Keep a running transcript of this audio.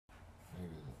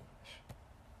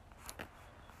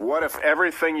What if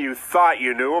everything you thought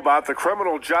you knew about the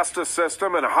criminal justice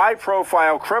system and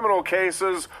high-profile criminal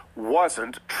cases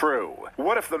wasn't true?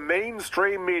 What if the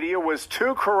mainstream media was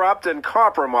too corrupt and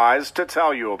compromised to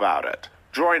tell you about it?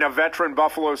 Join a veteran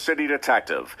Buffalo City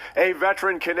detective, a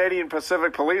veteran Canadian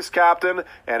Pacific Police captain,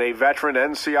 and a veteran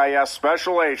NCIS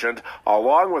special agent,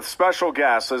 along with special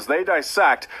guests as they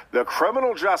dissect the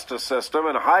criminal justice system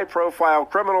and high-profile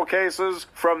criminal cases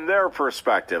from their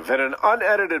perspective in an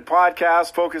unedited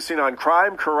podcast focusing on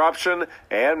crime, corruption,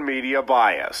 and media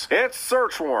bias. It's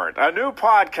Search Warrant, a new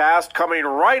podcast coming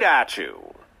right at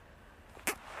you.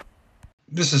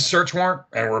 This is Search Warrant,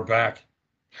 and we're back.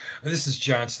 This is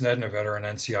John Snedden, a veteran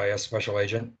NCIS special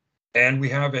agent. And we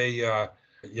have a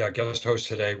guest host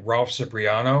today, Ralph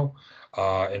Cipriano,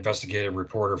 investigative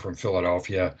reporter from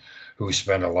Philadelphia, who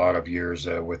spent a lot of years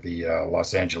with the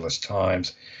Los Angeles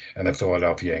Times and the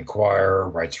Philadelphia Inquirer,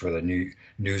 writes for the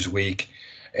Newsweek,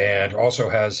 and also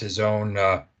has his own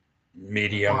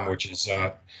medium, which is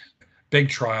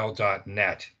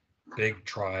bigtrial.net,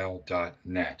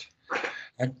 bigtrial.net.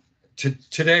 And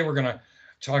today we're going to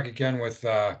talk again with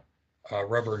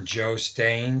Reverend Joe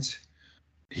Staines.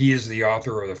 He is the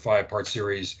author of the 5-part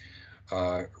series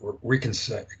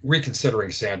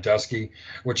Reconsidering Sandusky,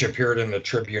 which appeared in the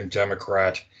Tribune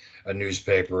Democrat, a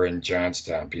newspaper in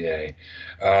Johnstown, PA.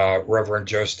 Reverend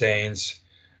Joe Staines,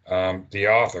 the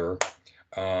author,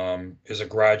 is a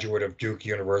graduate of Duke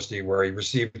University, where he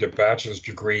received a bachelor's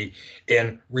degree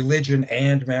in religion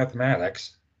and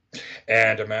mathematics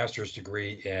and a master's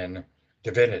degree in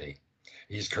divinity.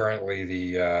 He's currently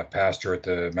the pastor at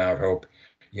the Mount Hope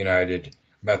United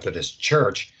Methodist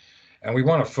Church. And we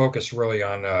want to focus really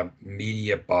on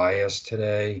media bias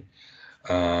today,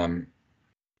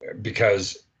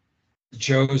 because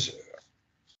Joe's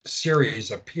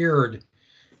series appeared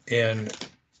in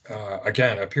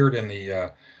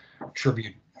the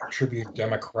Tribune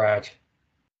Democrat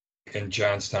in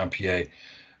Johnstown, PA,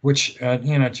 which,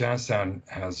 Johnstown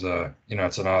has,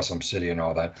 it's an awesome city and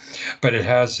all that, but it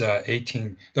has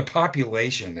the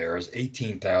population there is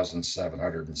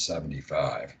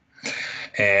 18,775.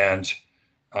 And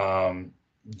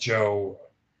Joe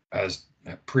has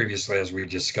previously, as we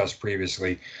discussed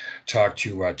previously, talked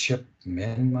to Chip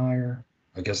Minmeyer,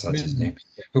 I guess that's his name,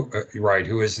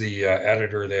 who is the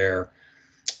editor there,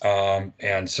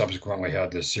 and subsequently had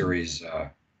the series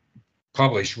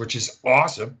published, which is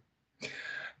awesome.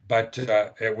 But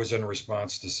it was in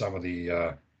response to some of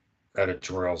the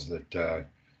editorials that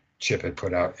Chip had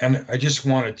put out. And I just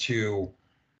wanted to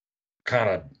kind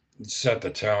of set the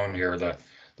tone here. The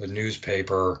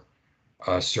newspaper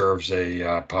serves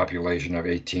a population of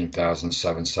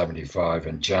 18,775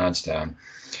 in Johnstown.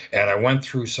 And I went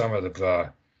through some of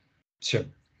the Chip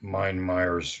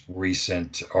Minmeyer's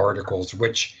recent articles,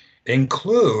 which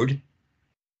include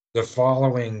the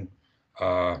following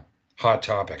hot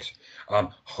topics.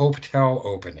 Hotel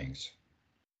openings,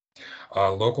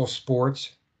 local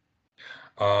sports,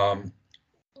 high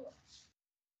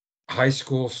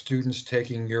school students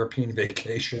taking European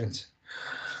vacations,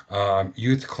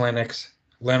 youth clinics,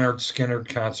 Leonard Skinner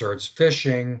concerts,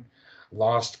 fishing,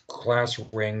 lost class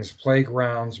rings,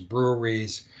 playgrounds,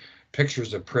 breweries,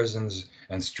 pictures of prisons,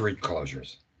 and street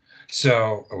closures.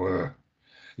 So,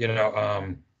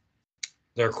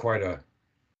 they're quite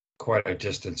a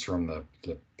distance from the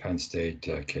Penn State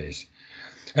case.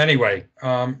 Anyway,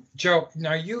 Joe,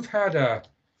 now you've had a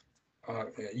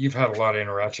lot of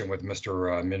interaction with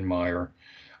Mr. Minmeyer,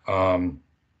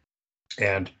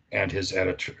 and his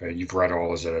editor. You've read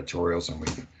all his editorials,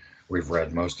 and we've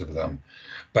read most of them.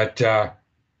 But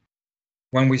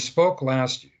when we spoke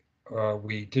last,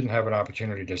 we didn't have an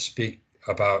opportunity to speak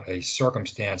about a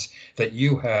circumstance that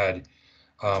you had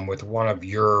with one of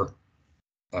your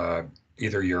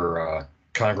either your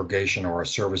congregation or a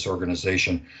service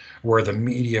organization, where the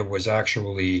media was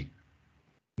actually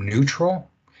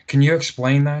neutral. Can you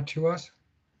explain that to us?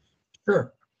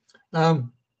 Sure.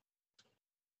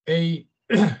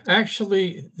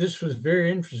 Actually, this was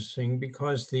very interesting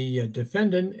because the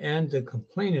defendant and the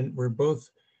complainant were both,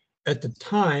 at the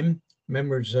time,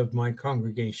 members of my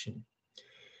congregation.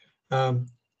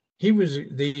 He was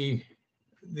the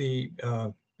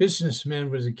businessman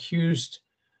was accused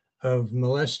of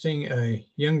molesting a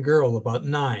young girl about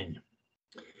 9.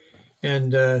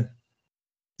 And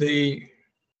the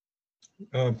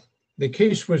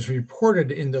case was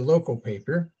reported in the local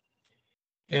paper.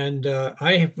 And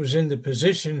I was in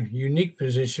the unique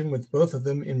position with both of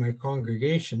them in my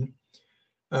congregation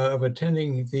of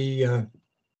attending the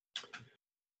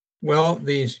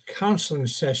counseling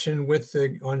session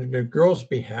on the girl's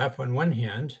behalf on one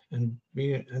hand and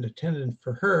being an attendant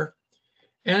for her.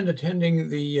 and attending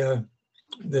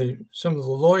some of the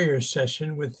lawyers'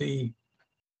 session with the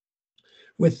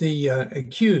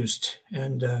accused,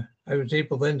 and I was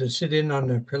able then to sit in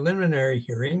on a preliminary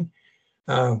hearing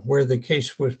where the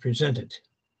case was presented.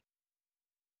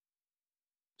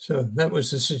 So that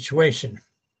was the situation.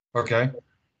 Okay.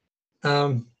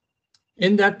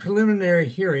 In that preliminary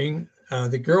hearing,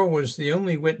 the girl was the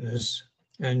only witness,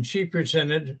 and she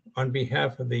presented on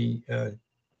behalf of the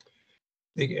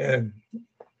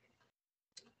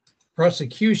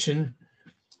prosecution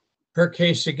her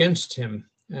case against him,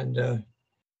 and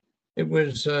it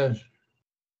was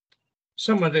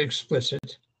somewhat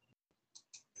explicit.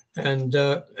 And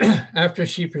after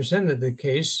she presented the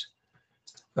case,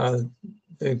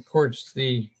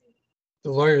 the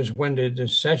lawyers went into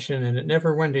session, and it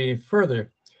never went any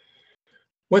further.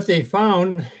 What they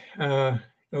found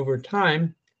over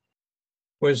time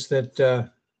was that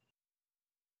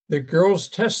the girl's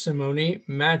testimony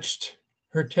matched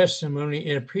her testimony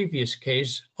in a previous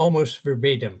case almost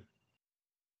verbatim.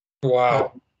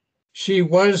 Wow. She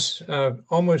was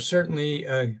almost certainly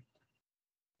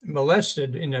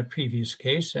molested in a previous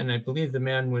case, and I believe the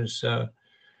man was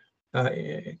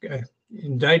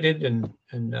indicted and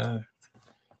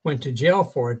went to jail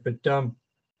for it. But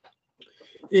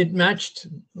it matched,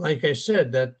 like I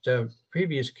said, that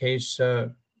previous case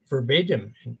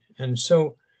verbatim. And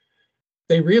so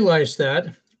they realized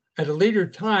that. At a later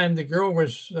time, the girl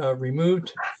was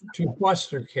removed to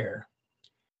foster care.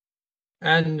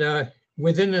 And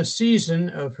within a season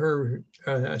of her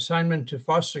assignment to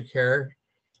foster care,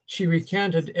 she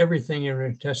recanted everything in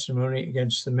her testimony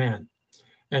against the man,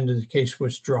 and the case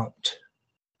was dropped.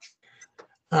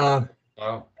 Wow.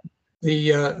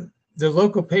 The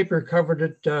local paper covered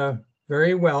it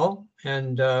very well,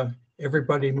 and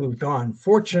everybody moved on.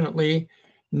 Fortunately,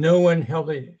 no one held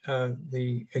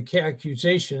the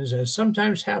accusations, as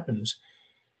sometimes happens.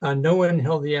 No one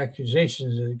held the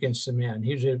accusations against the man.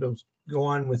 He was able to go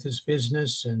on with his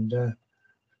business and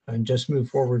just move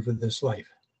forward with his life.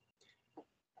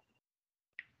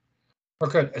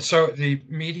 Okay, so the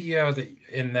media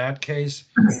in that case,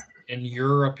 in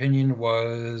your opinion,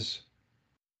 was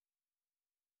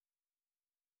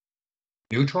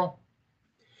neutral?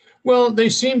 Well, they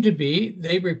seemed to be.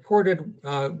 They reported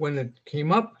when it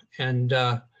came up, and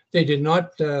they did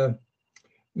not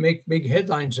make big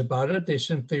headlines about it. They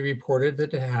simply reported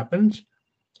that it happened.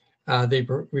 They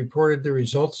reported the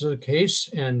results of the case,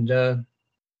 and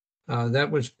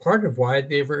that was part of why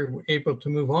they were able to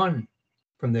move on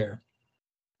from there.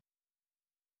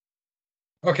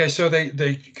 Okay, so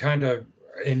they kind of,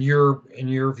 in your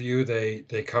view,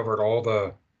 they covered all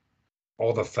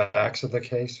the facts of the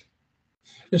case?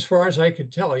 As far as I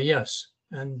could tell, yes.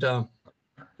 And yeah.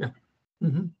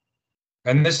 Mm-hmm.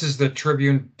 And this is the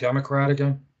Tribune Democrat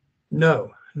again?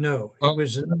 No. Oh. It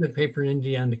was another paper in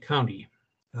Indiana County.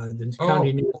 The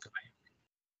county news.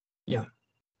 Yeah.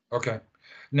 Okay.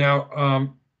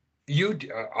 Now, you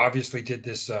obviously did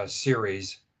this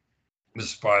series,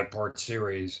 this 5-part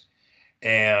series,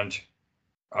 and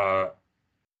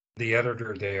the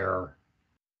editor there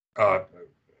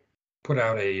put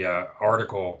out a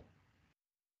article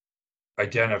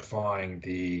identifying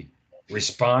the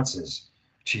responses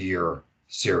to your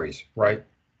series, right?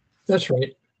 That's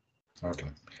right. Okay.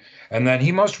 And then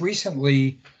he most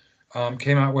recently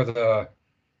came out with an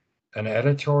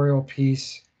editorial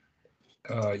piece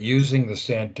using the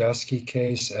Sandusky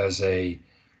case as a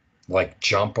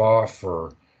jump off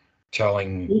for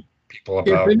telling people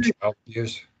about child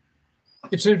abuse.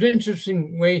 It's an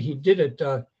interesting way he did it.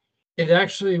 It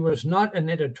actually was not an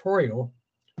editorial,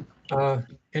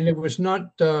 and it was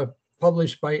not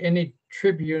published by any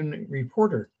Tribune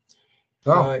reporter.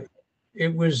 Oh.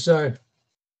 It was as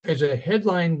a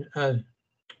headline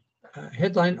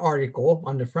article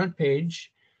on the front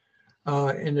page,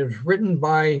 and it was written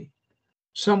by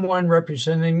someone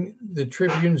representing the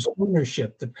Tribune's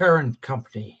ownership, the parent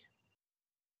company.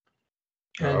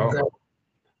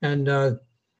 And of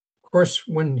course,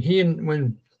 when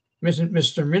Mr.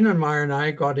 Minnemeyer and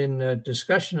I got in a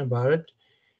discussion about it,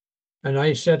 and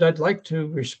I said, I'd like to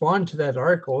respond to that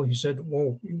article. He said,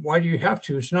 well, why do you have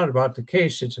to? It's not about the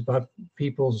case. It's about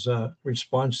people's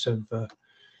response of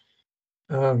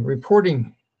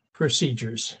reporting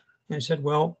procedures. And I said,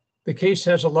 well, the case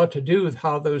has a lot to do with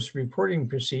how those reporting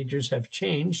procedures have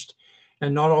changed,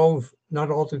 and not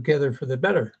altogether for the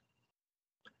better.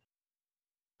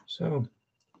 So,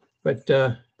 but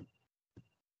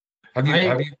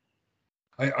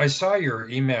I saw your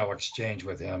email exchange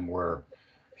with him where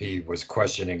he was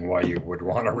questioning why you would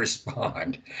want to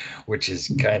respond, which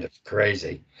is kind of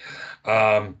crazy.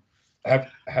 Have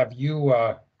you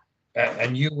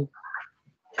And you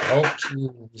hope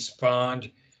to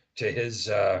respond to his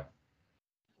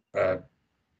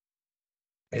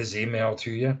email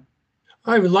to you?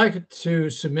 I would like to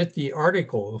submit the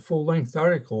article, a full-length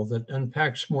article that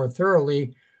unpacks more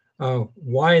thoroughly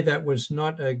why that was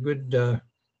not a good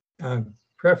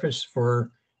preface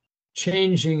for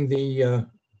changing the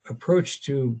approach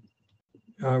to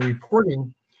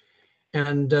reporting.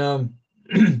 And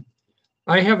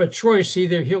I have a choice.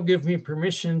 Either he'll give me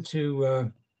permission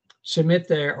to submit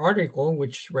the article,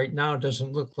 which right now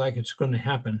doesn't look like it's going to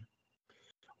happen,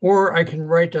 or I can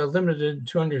write a limited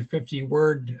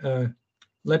 250-word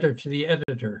letter to the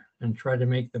editor and try to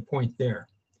make the point there.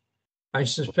 I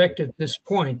suspect at this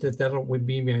point that would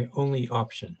be my only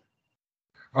option.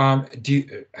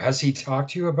 Has he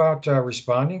talked to you about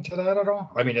responding to that at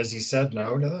all? I mean, has he said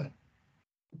no to that?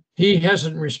 He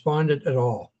hasn't responded at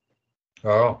all.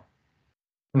 Oh.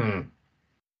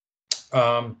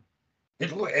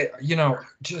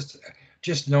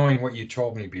 Just knowing what you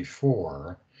told me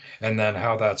before and then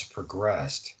how that's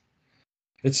progressed,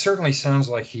 it certainly sounds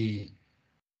like he,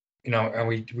 and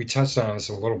we touched on this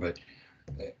a little bit,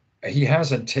 he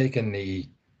hasn't taken the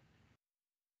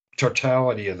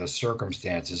totality of the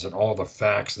circumstances and all the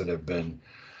facts that have been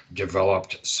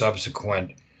developed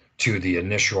subsequent to the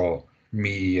initial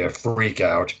media freak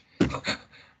out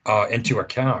into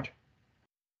account.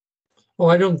 Well,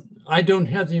 I don't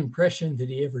have the impression that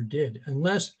he ever did,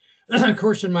 unless, of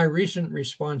course, in my recent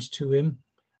response to him,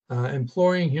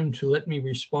 imploring him to let me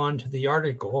respond to the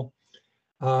article,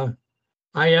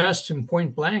 I asked him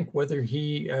point blank whether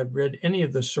he had read any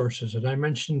of the sources, and I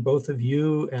mentioned both of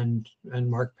you and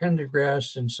Mark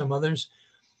Pendergrass and some others.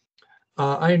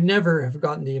 I never have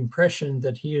gotten the impression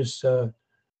that he has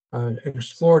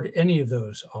explored any of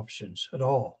those options at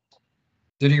all.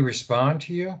 Did he respond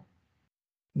to you?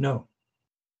 No.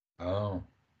 Oh.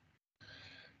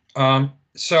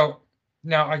 So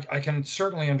now I can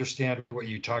certainly understand what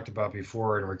you talked about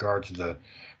before in regard to the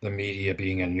media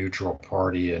being a neutral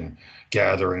party and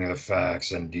gathering the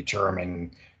facts and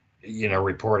determining,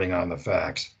 reporting on the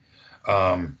facts,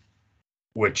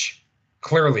 which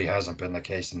clearly hasn't been the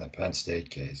case in the Penn State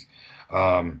case.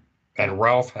 And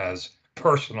Ralph has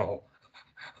personal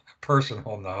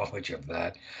knowledge of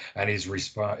that, and he's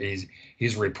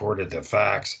reported the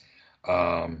facts.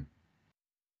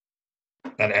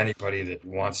 And anybody that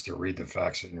wants to read the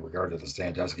facts in regard to the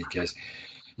Sandusky case,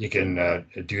 you can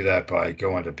do that by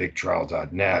going to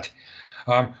bigtrial.net.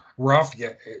 Ralph,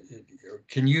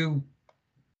 can you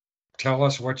tell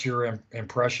us what your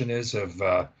impression is of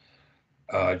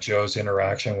Joe's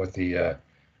interaction with the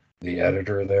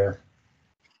editor there?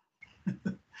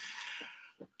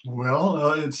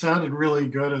 Well, it sounded really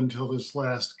good until this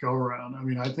last go around. I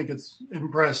mean, I think it's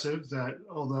impressive that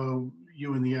although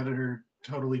you and the editor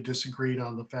totally disagreed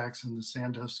on the facts in the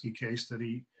Sandusky case, that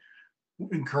he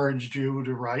encouraged you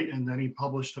to write, and then he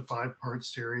published a 5-part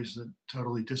series that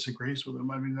totally disagrees with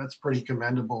him. I mean, that's pretty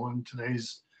commendable in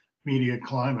today's media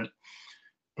climate.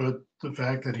 But the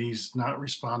fact that he's not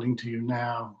responding to you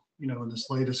now, in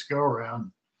this latest go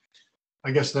around,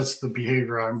 I guess that's the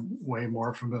behavior I'm way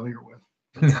more familiar with.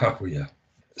 Oh, yeah.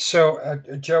 So,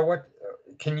 Joe, what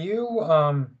can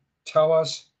you tell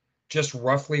us just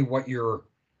roughly what your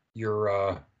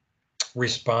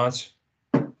response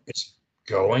is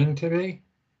going to be?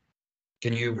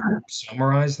 Can you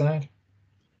summarize that?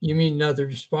 You mean the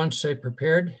response I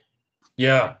prepared?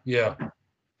 Yeah.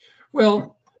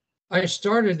 Well, I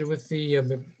started with the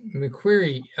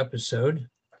McQueary episode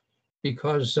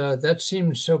because that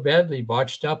seemed so badly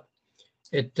botched up.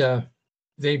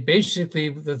 They basically,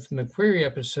 with the McQueary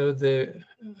episode,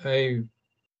 an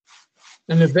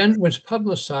event was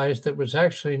publicized that was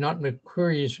actually not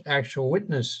McQueary's actual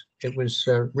witness. It was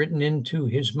written into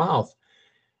his mouth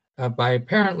by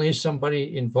apparently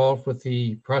somebody involved with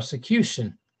the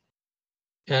prosecution.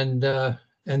 And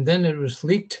then it was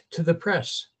leaked to the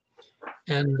press.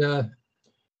 And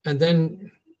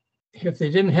then if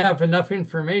they didn't have enough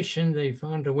information, they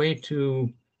found a way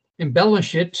to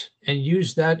embellish it and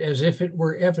use that as if it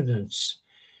were evidence.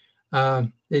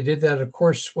 They did that, of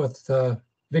course, with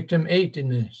Victim 8 in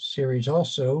the series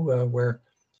also, where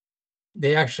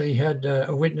they actually had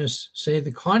a witness say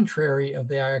the contrary of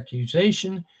the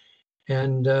accusation,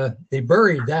 and they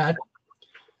buried that.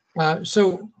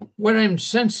 So what I'm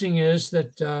sensing is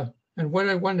that, and what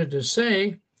I wanted to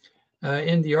say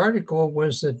in the article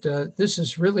was that this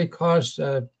has really caused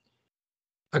a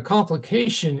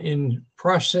complication in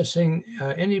processing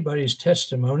anybody's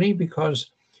testimony,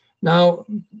 because now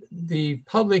the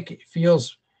public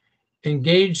feels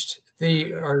engaged.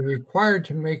 They are required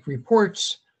to make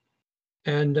reports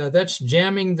And that's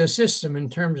jamming the system in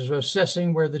terms of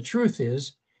assessing where the truth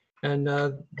is. And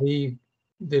the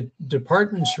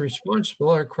departments responsible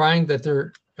are crying that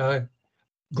they're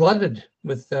glutted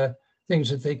with things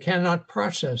that they cannot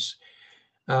process.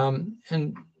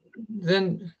 And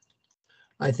then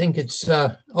I think it's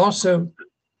also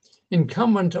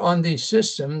incumbent on the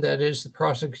system, that is the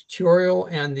prosecutorial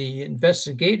and the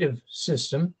investigative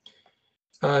system,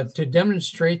 to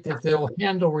demonstrate that they'll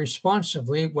handle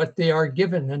responsibly what they are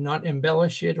given and not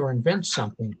embellish it or invent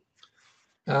something.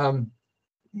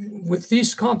 With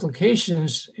these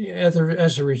complications,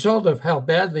 as a result of how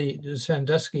badly the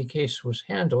Sandusky case was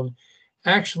handled,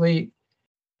 actually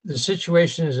the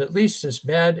situation is at least as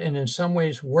bad and in some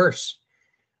ways worse,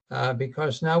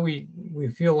 because now we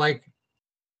feel like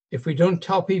if we don't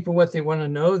tell people what they want to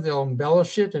know, they'll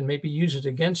embellish it and maybe use it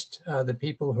against the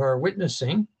people who are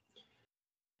witnessing.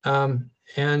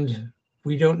 And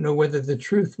we don't know whether the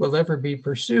truth will ever be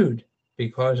pursued,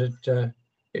 because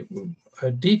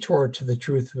a detour to the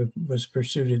truth was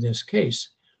pursued in this case.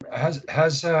 Has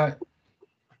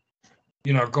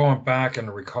going back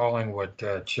and recalling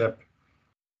what Chip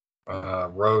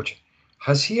wrote,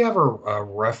 has he ever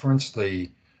referenced the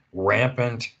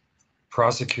rampant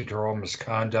prosecutorial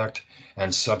misconduct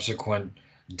and subsequent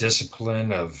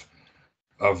discipline of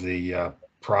the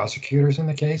prosecutors in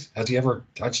the case? Has he ever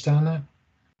touched on that?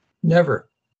 Never.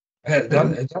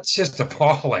 That's just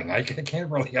appalling. I can't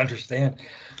really understand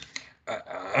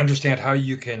how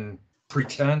you can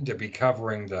pretend to be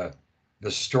covering the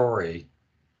story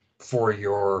for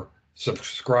your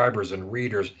subscribers and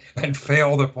readers and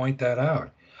fail to point that out.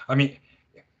 I mean,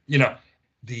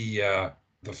 the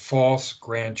false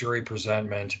grand jury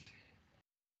presentment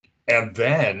and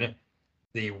then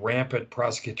the rampant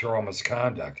prosecutorial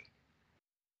misconduct.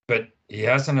 But he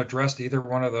hasn't addressed either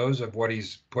one of those of what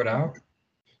he's put out?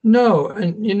 No,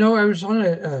 and I was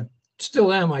on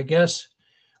still am, I guess,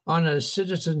 on a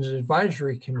citizens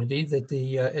advisory committee that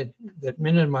that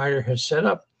Minnemeyer has set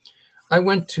up. I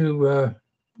went to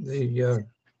the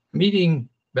meeting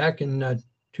back in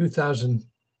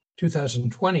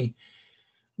 2020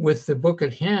 with the book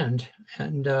at hand,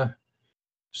 and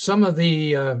some of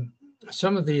the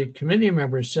committee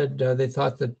members said they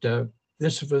thought that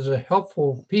this was a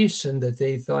helpful piece, and that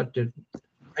they thought that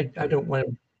I don't want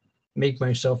to make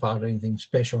myself out anything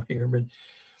special here, but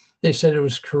they said it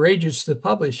was courageous to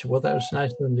publish. Well, that was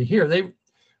nice of them to hear.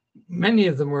 Many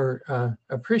of them were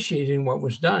appreciating what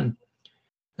was done.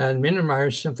 And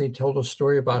Minnemeyer simply told a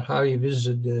story about how he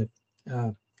visited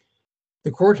the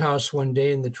courthouse one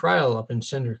day in the trial up in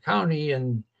Center County,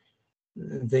 and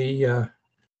that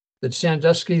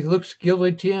Sandusky looked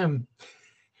guilty to him.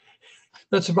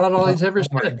 That's about all he's ever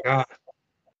said. Oh my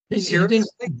God!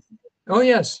 Seriously? Oh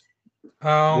yes.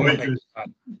 Oh my God!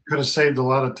 Could have saved a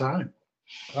lot of time.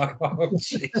 Oh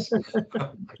jeez!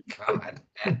 Oh my God!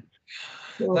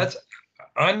 That's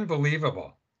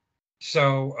unbelievable.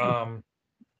 So,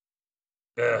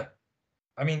 I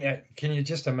mean, can you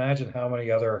just imagine how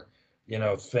many other,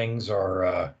 things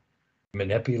are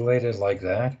manipulated like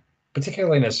that?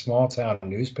 Particularly in a small town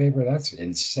newspaper, that's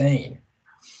insane.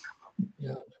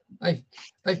 Yeah, I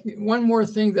one more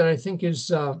thing that I think is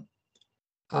tough,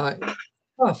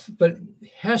 but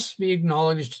has to be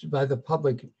acknowledged by the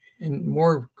public in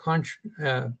more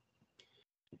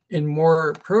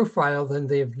profile than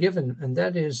they have given, and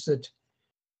that is that.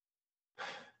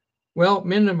 Well,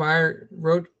 Minnemeyer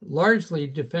wrote largely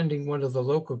defending one of the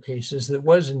local cases that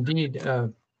was indeed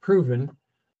proven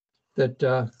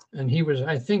that, and he was,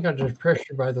 I think, under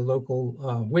pressure by the local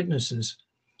witnesses.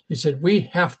 He said, we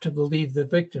have to believe the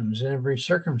victims in every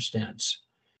circumstance.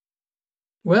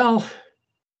 Well,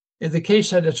 in the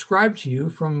case I described to you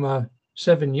from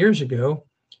 7 years ago,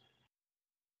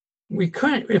 we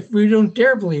couldn't, if we don't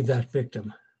dare believe that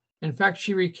victim. In fact,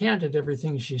 she recanted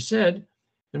everything she said,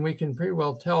 and we can pretty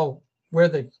well tell where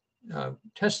the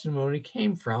testimony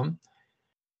came from.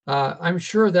 I'm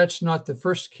sure that's not the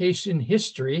first case in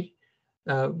history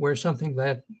where something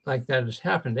like that has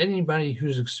happened. Anybody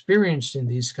who's experienced in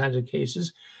these kinds of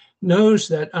cases knows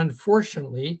that,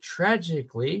 unfortunately,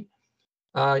 tragically,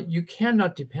 you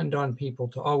cannot depend on people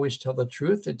to always tell the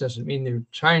truth. It doesn't mean they're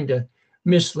trying to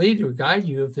mislead or guide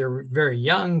you if they're very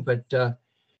young, but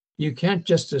you can't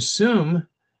just assume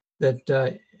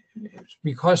that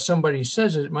because somebody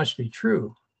says it, it must be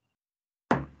true.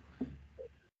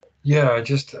 Yeah,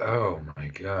 oh my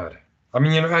God. I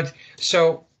mean,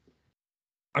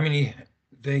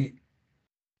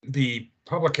 the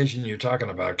publication you're talking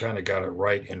about kind of got it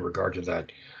right in regard to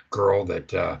that girl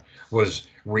that was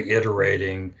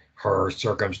reiterating her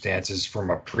circumstances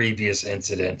from a previous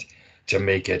incident to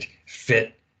make it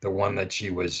fit the one that she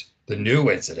was, the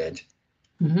new incident.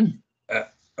 Mhm.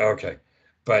 Okay,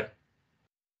 but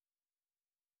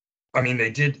I mean, they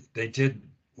did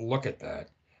look at that,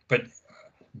 but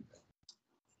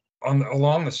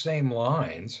along the same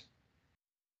lines,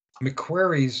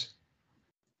 McQuarrie's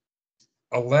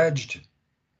alleged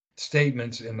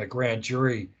statements in the grand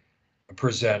jury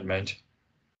presentment,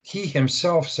 he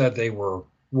himself said they were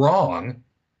wrong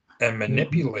and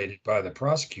manipulated by the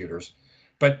prosecutors.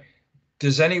 But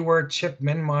does anywhere Chip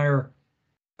Minmeyer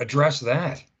address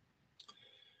that?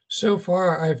 So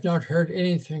far, I've not heard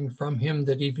anything from him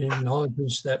that even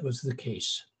acknowledges that was the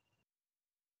case.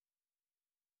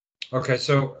 Okay,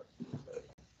 so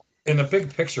in the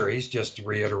big picture, he's just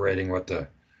reiterating what the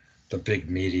big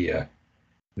media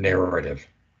narrative.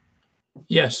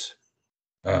 Yes.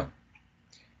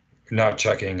 Not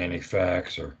checking any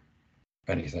facts or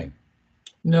anything.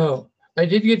 No, I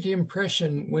did get the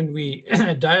impression when we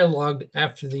dialogued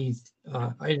after the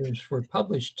items were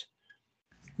published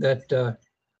that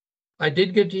I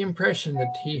did get the impression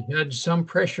that he had some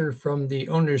pressure from the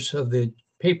owners of the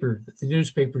paper, the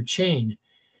newspaper chain,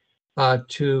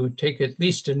 to take at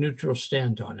least a neutral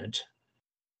stand on it,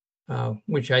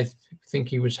 which I think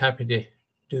he was happy to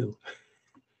do.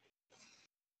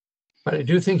 But I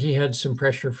do think he had some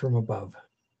pressure from above.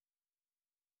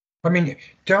 I mean,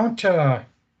 don't. I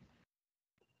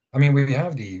mean, we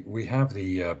have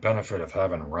the benefit of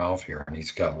having Ralph here, and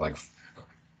he's got like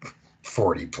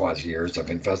 40 plus years of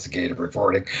investigative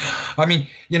reporting. I mean,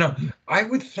 you know, I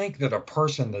would think that a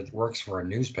person that works for a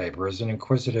newspaper is an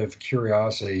inquisitive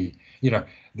curiosity. You know,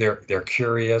 they're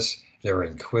curious, they're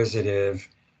inquisitive.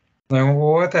 Like, well,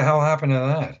 what the hell happened to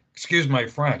that? Excuse my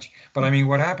French, but I mean,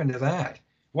 what happened to that?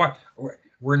 What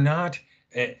we're not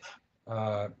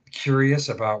curious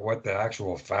about what the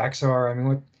actual facts are. I mean,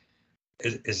 what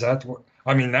is that?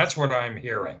 I mean, that's what I'm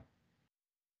hearing.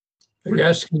 Are you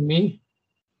asking me?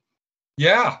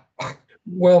 Yeah.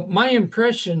 Well, my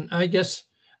impression, I guess,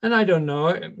 and I don't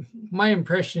know, my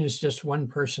impression is just one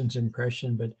person's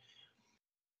impression, but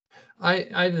I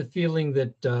have the feeling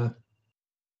that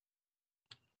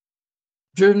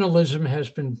journalism has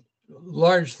been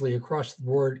largely across the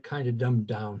board kind of dumbed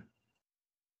down.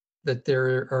 That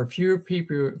there are fewer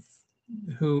people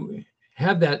who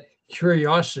have that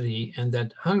curiosity and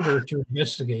that hunger to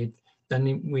investigate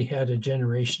than we had a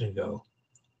generation ago.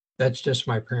 That's just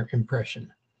my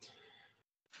impression.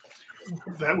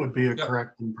 That would be a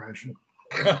correct impression.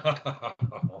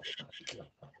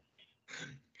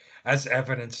 As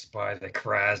evidenced by the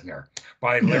Krasner,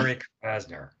 by Larry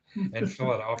Krasner in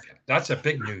Philadelphia. That's a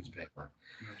big newspaper,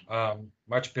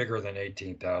 much bigger than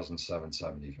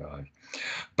 18,775.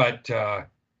 But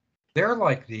they're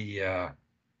like the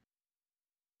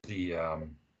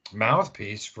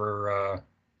mouthpiece for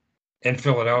in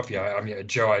Philadelphia. I mean,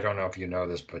 Joe, I don't know if you know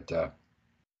this, but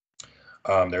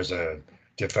there's a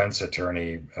defense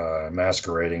attorney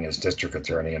masquerading as district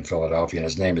attorney in Philadelphia, and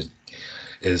his name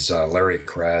is Larry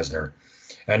Krasner,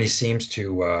 and he seems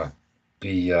to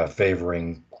be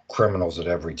favoring criminals at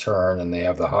every turn, and they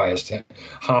have the highest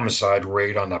homicide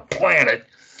rate on the planet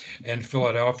in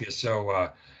Philadelphia. So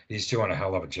he's doing a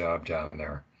hell of a job down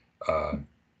there,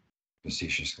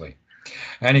 facetiously.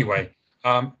 Anyway,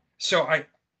 so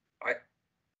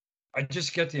I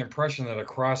just get the impression that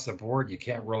across the board you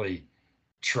can't really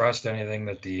trust anything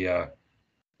that the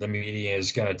media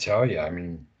is going to tell you. I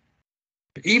mean,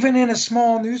 even in a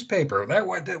small newspaper,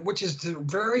 which is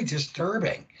very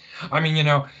disturbing. I mean, you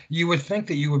know, you would think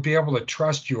that you would be able to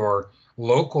trust your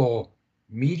local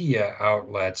media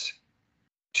outlets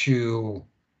to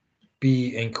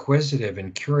be inquisitive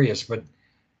and curious, but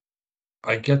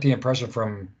I get the impression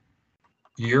from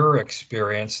your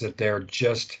experience that they're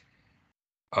just,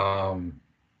 you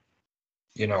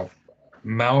know,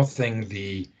 mouthing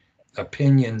the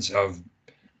opinions of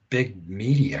big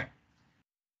media.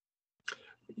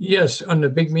 Yes, on the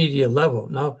big media level.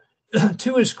 Now,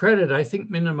 to his credit, I think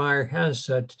Minnemeyer has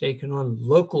taken on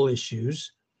local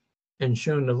issues and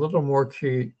shown a little more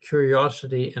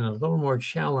curiosity and a little more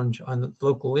challenge on the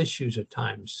local issues at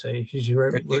times. Say,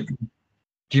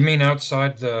 Do you mean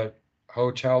outside the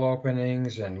hotel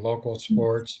openings and local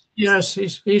sports? Yes,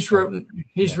 he's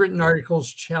written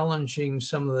articles challenging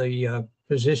some of the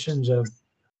positions of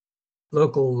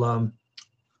local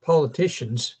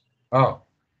politicians. Oh.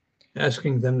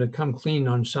 Asking them to come clean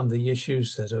on some of the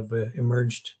issues that have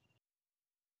emerged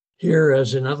here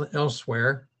as in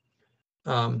elsewhere.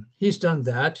 He's done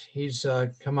that. He's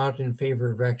come out in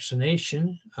favor of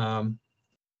vaccination. And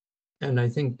I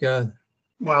think...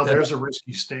 Well, there's a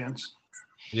risky stance.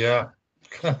 Yeah.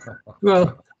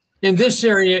 Well, in this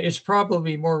area, it's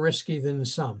probably more risky than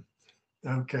some.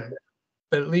 Okay.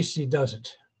 but at least he does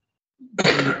it.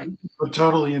 But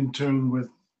totally in tune with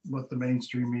what the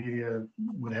mainstream media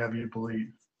would have you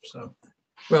believe. So,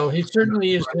 Well, he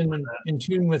certainly is in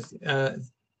tune with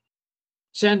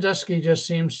Sandusky. Just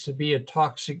seems to be a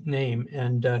toxic name,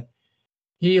 and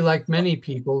he, like many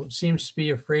people, seems to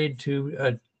be afraid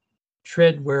to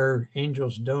tread where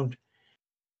angels don't.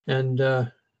 And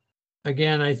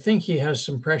again, I think he has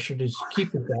some pressure to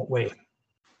keep it that way.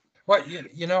 Well,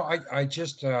 I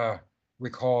just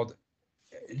recalled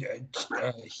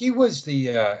he was the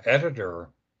editor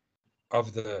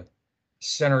of the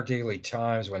Center Daily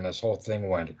Times when this whole thing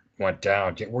went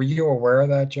down. Were you aware of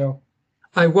that, Joe?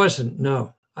 I wasn't,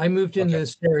 no. I moved in Okay.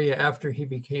 this area after he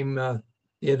became the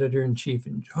editor-in-chief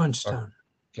in Johnstown.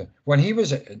 Okay. When he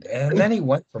was, and then he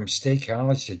went from State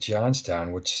College to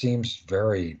Johnstown, which seems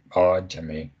very odd to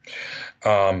me.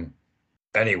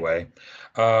 Anyway,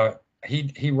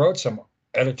 he wrote some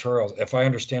editorials. If I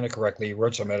understand it correctly, he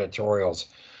wrote some editorials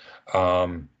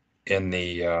in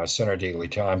the Center Daily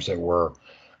Times that were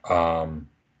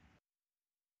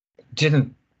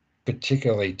didn't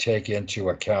particularly take into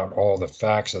account all the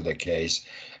facts of the case,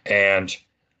 and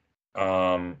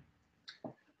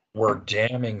were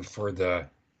damning for the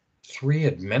 3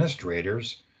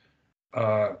 administrators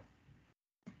who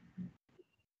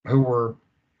were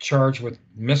charged with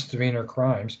misdemeanor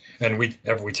crimes. And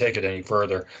if we take it any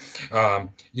further,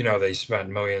 they spent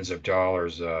millions of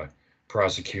dollars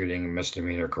prosecuting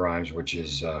misdemeanor crimes, which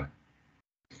is a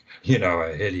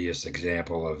hideous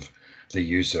example of the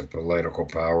use of political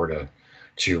power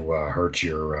to hurt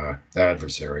your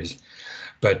adversaries.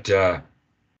 But I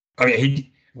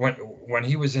mean, when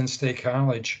he was in State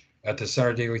College at the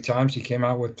Center Daily Times, he came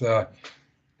out with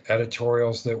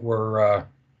editorials that were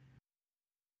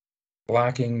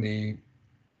lacking the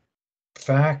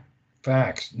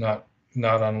facts, not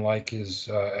unlike his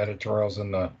editorials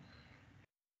in the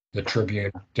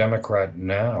Tribune Democrat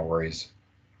now, where he's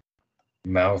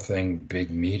mouthing big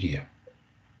media.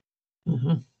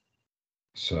 Mm-hmm.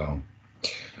 So,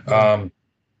 I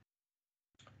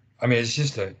mean, it's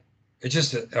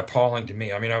just appalling to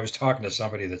me. I mean, I was talking to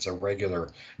somebody that's a regular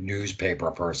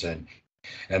newspaper person,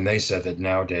 and they said that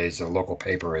nowadays the local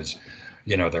paper is,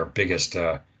 their biggest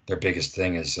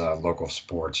thing is local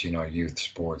sports, youth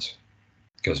sports,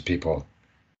 because people,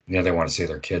 they want to see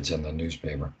their kids in the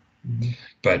newspaper. Mm-hmm.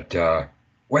 But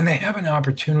when they have an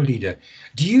opportunity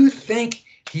do you think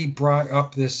he brought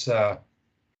up this?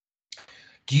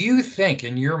 Do you think,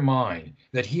 in your mind,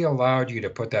 that he allowed you to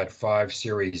put that 5-part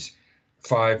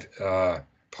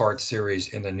series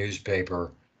in the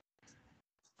newspaper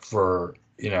for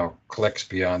clicks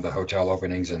beyond the hotel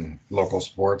openings and local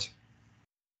sports?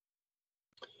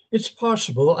 It's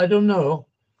possible. I don't know.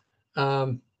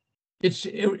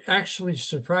 It actually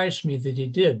surprised me that he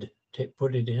did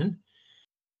put it in.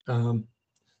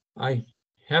 I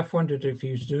half wondered if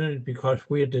he was doing it because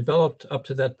we had developed up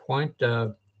to that point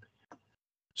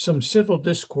some civil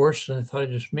discourse, and I thought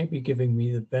he was maybe giving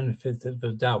me the benefit of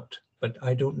the doubt, but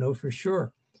I don't know for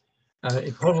sure.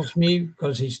 It puzzles me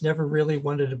because he's never really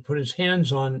wanted to put his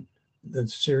hands on the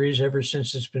series ever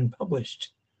since it's been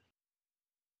published.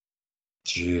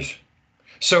 Jeez.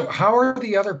 So how are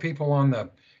the other people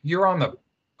you're on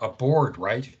a board,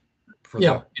 right?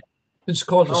 It's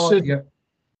called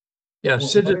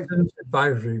Citizens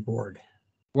Advisory Board.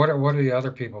 What are the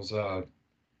other people's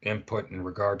input in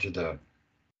regard to the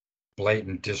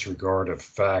blatant disregard of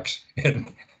facts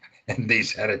in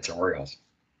these editorials?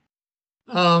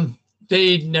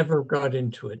 They never got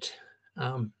into it.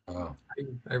 I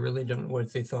really don't know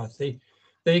what they thought.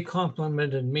 They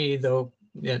complimented me, though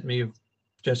that may have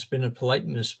just been a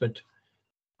politeness, but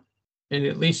in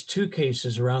at least 2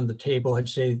 cases around the table, I'd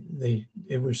say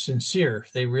it was sincere.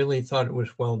 They really thought it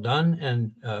was well done,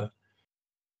 and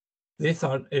they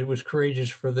thought it was courageous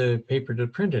for the paper to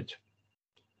print it.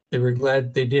 They were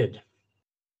glad they did.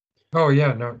 Oh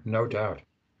yeah, no doubt.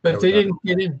 But they didn't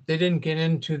get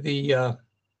into the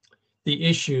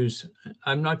issues.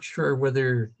 I'm not sure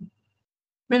whether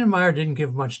Minnemeyer didn't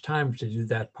give much time to do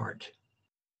that part.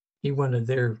 He wanted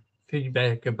their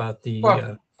feedback about the.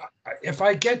 Well, if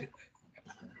I get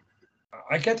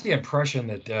the impression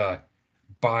that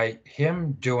by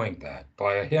him doing that,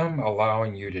 by him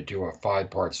allowing you to do a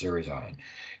 5-part series on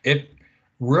it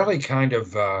really kind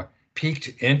of piqued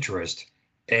interest.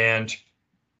 And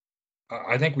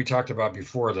I think we talked about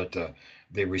before that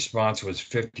the response was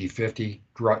 50-50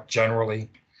 generally,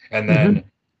 and then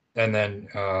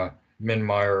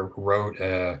Minnemeyer wrote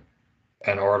an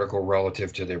article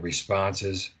relative to the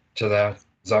responses to that.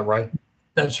 Is that right?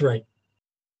 That's right.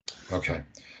 Okay.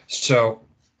 So,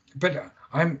 but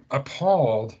I'm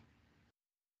appalled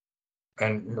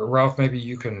and Ralph, maybe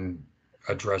you can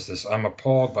address this. I'm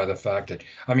appalled by the fact that,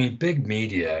 I mean, big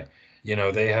media,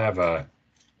 they have a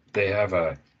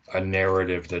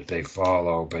narrative that they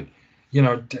follow, but you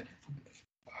know,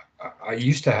 I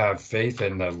used to have faith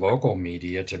in the local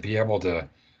media to be able to,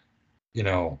 you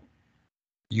know,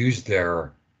 use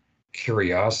their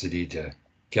curiosity to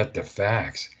get the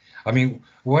facts. I mean,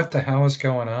 what the hell is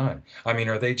going on? I mean,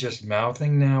 are they just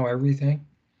mouthing now everything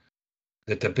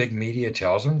that the big media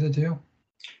tells them to do?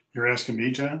 You're asking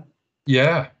me, John?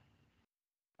 Yeah.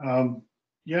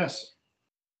 Yes.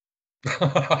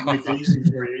 Make it easy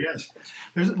for you. Yes.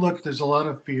 There's a lot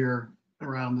of fear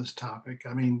around this topic.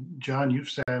 I mean, John, you've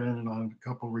sat in on a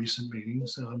couple recent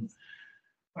meetings.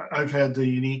 I've had the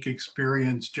unique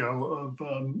experience, Joe,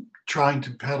 of trying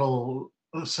to peddle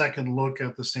a second look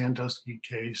at the Sandusky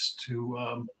case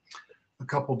to a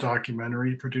couple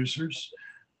documentary producers,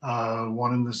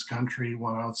 one in this country,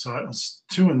 one outside,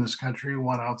 two in this country,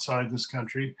 one outside this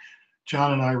country.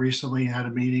 John and I recently had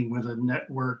a meeting with a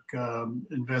network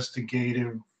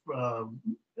investigative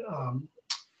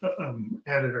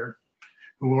editor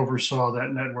who oversaw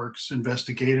that network's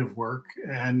investigative work.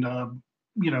 And, and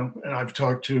I've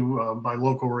talked to my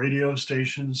local radio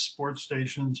stations, sports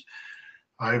stations.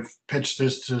 I've pitched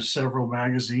this to several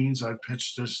magazines. I've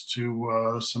pitched this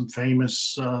to some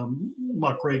famous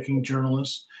muckraking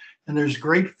journalists. And there's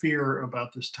great fear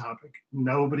about this topic.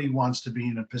 Nobody wants to be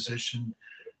in a position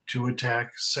to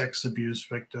attack sex abuse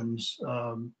victims,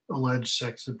 alleged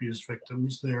sex abuse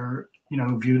victims. They're,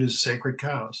 viewed as sacred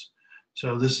cows.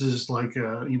 So this is like,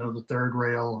 the third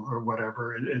rail or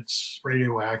whatever. It's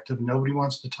radioactive. Nobody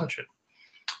wants to touch it.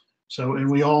 So, and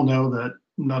we all know that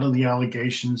none of the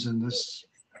allegations in this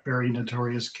very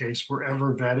notorious case were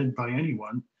ever vetted by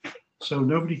anyone. So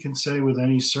nobody can say with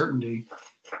any certainty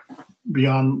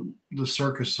beyond the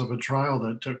circus of a trial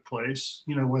that took place,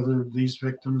 whether these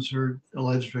victims or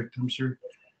alleged victims are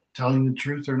telling the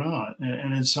truth or not.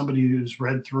 And as somebody who's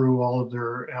read through all of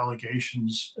their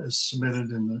allegations as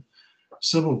submitted in the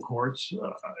civil courts,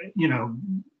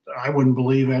 I wouldn't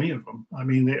believe any of them. I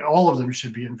mean, all of them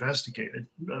should be investigated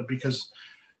because,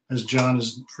 as John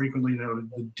has frequently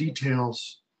noted, the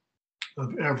details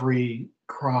of every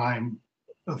crime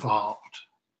evolved.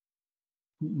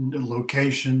 The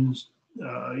locations,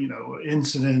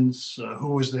 incidents,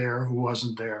 who was there, who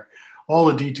wasn't there. All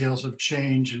the details have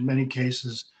changed. In many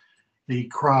cases, the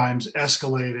crimes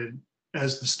escalated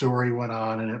as the story went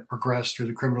on, and it progressed through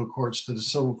the criminal courts to the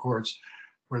civil courts,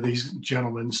 where these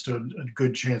gentlemen stood a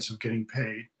good chance of getting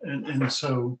paid. And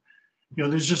so,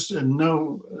 there's just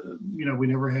no, we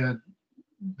never had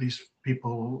these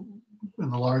people, in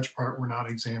the large part, were not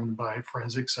examined by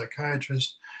forensic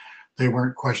psychiatrists. They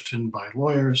weren't questioned by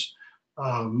lawyers.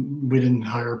 We didn't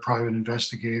hire private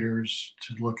investigators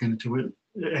to look into it,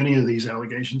 any of these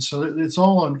allegations. So it's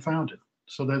all unfounded.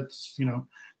 So that's,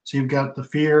 so you've got the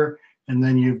fear, and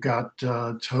then you've got,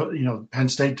 Penn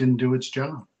State didn't do its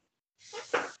job.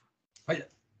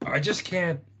 I just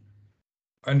can't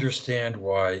understand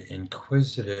why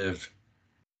inquisitive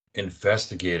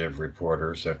investigative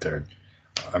reporters,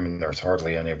 there's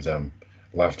hardly any of them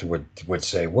left, would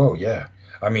say, whoa, yeah.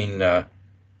 I mean,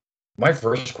 my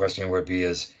first question would be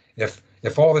is,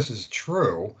 if all this is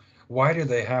true, why do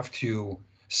they have to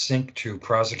sink to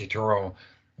prosecutorial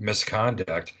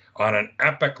misconduct on an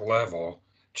epic level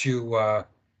to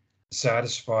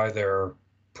satisfy their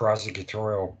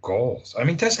prosecutorial goals? I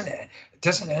mean,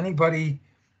 doesn't anybody,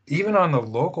 even on the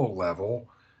local level,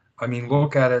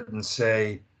 look at it and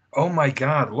say, oh my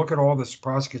God, look at all this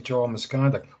prosecutorial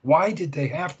misconduct. Why did they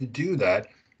have to do that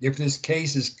if this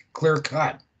case is clear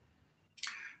cut?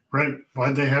 Right.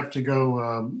 Why'd they have to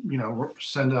go,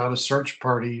 send out a search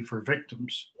party for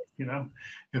victims?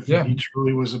 If he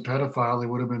truly was a pedophile, they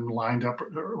would have been lined up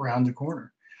around the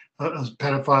corner. A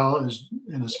pedophile is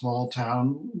in a small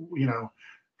town,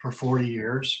 for 40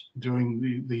 years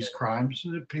doing these crimes.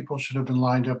 People should have been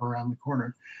lined up around the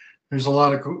corner. There's a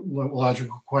lot of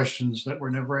logical questions that were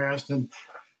never asked. And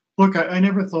look, I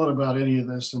never thought about any of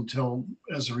this until,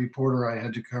 as a reporter, I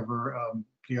had to cover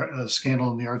the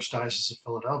scandal in the Archdiocese of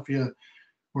Philadelphia,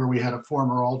 where we had a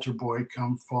former altar boy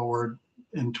come forward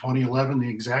in 2011, the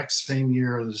exact same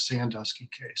year of the Sandusky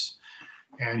case.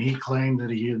 And he claimed that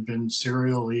he had been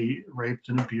serially raped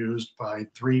and abused by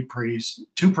two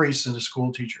priests and a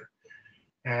school teacher.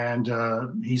 And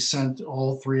he sent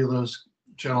all three of those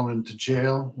gentlemen to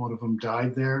jail. One of them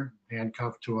died there,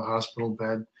 handcuffed to a hospital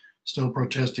bed, still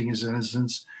protesting his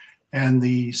innocence. And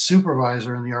the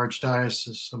supervisor in the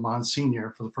Archdiocese, a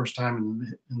Monsignor, for the first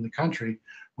time in the country,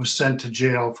 was sent to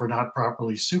jail for not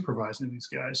properly supervising these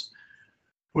guys.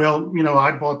 Well,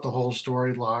 I bought the whole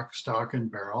story lock, stock,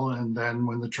 and barrel. And then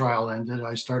when the trial ended,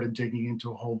 I started digging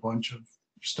into a whole bunch of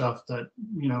stuff that,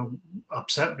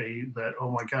 upset me that, oh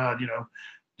my God,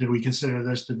 did we consider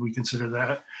this? Did we consider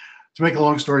that? To make a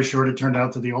long story short, it turned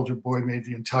out that the altar boy made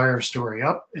the entire story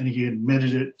up, and he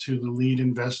admitted it to the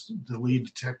lead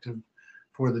detective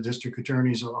for the district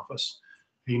attorney's office.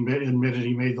 He admitted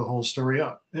he made the whole story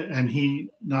up. And he,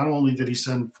 not only did he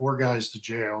send 4 guys to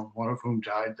jail, one of whom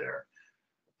died there,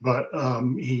 but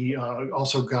he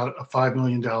also got a $5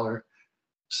 million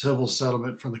civil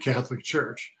settlement from the Catholic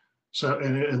Church. So,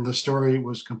 and the story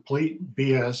was complete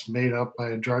BS made up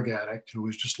by a drug addict who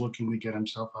was just looking to get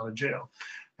himself out of jail.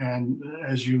 And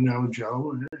as you know,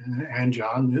 Joe and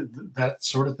John, that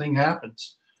sort of thing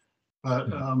happens. But,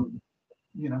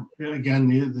 again,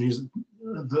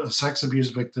 the sex abuse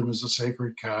victim is a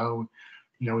sacred cow.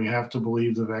 We have to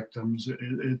believe the victims.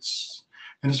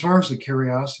 And as far as the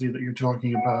curiosity that you're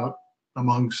talking about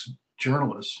amongst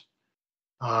journalists,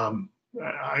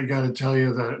 I got to tell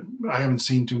you that I haven't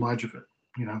seen too much of it.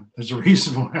 There's a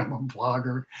reason why I'm a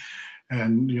blogger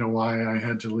and, why I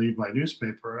had to leave my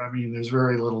newspaper. I mean, there's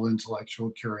very little intellectual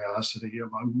curiosity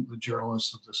among the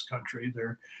journalists of this country.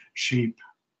 They're sheep,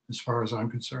 as far as I'm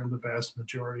concerned, the vast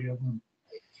majority of them.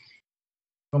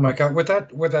 Oh my God, with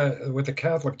the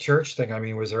Catholic Church thing, I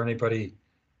mean, was there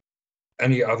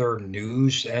any other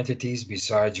news entities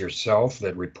besides yourself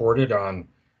that reported on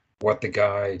what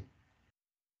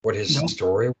his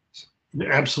story was?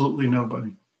 Absolutely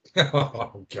nobody.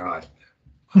 Oh God.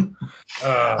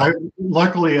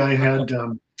 Luckily, I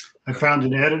found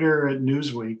an editor at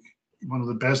Newsweek, one of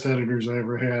the best editors I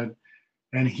ever had,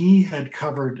 and he had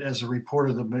covered as a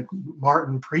reporter the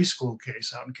McMartin preschool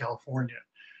case out in California,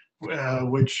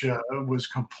 which was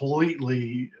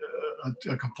completely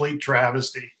a complete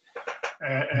travesty.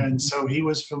 And so he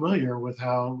was familiar with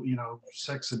how,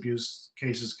 sex abuse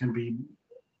cases can be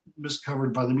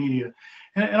miscovered by the media.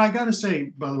 And I got to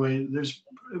say, by the way, there's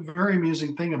a very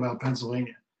amusing thing about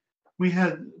Pennsylvania.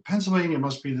 Pennsylvania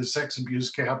must be the sex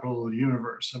abuse capital of the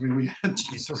universe. I mean, we had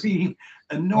 3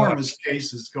 enormous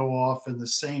cases go off in the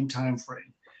same time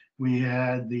frame. We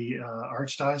had the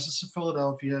Archdiocese of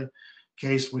Philadelphia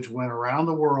case, which went around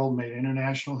the world, made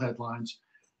international headlines.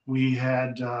 We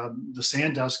had the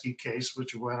Sandusky case,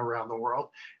 which went around the world.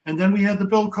 And then we had the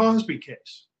Bill Cosby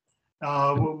case,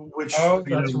 which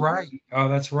that's right. Oh,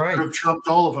 that's right. Trumped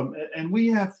all of them. And we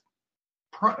have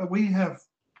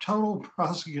total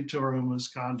prosecutorial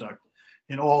misconduct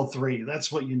in all 3.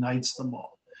 That's what unites them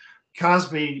all.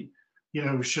 Cosby,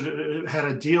 should have had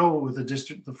a deal with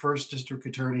the first district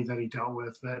attorney that he dealt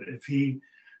with, that if he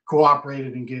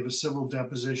cooperated and gave a civil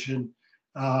deposition,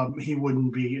 he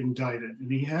wouldn't be indicted.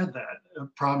 And he had that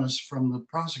promise from the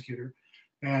prosecutor.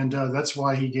 And that's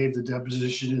why he gave the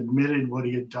deposition, admitted what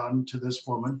he had done to this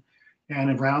woman,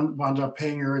 and wound up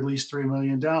paying her at least $3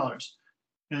 million.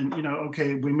 And,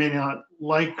 okay, we may not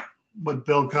like what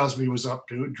Bill Cosby was up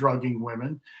to, drugging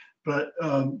women, but,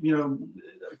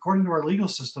 according to our legal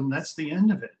system, that's the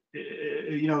end of it.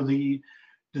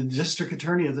 The district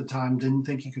attorney at the time didn't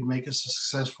think he could make a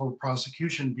successful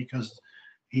prosecution because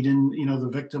he didn't, the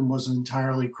victim wasn't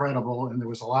entirely credible, and there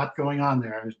was a lot going on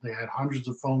there. They had hundreds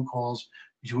of phone calls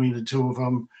between the 2 of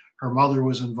them. Her mother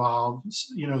was involved,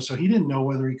 so he didn't know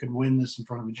whether he could win this in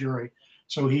front of a jury.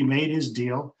 So he made his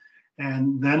deal.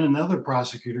 And then another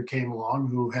prosecutor came along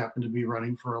who happened to be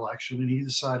running for election, and he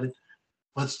decided,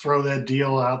 let's throw that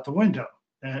deal out the window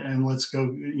and let's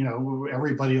go,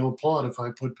 everybody will applaud if I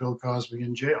put Bill Cosby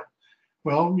in jail.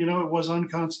 Well, it was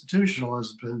unconstitutional, as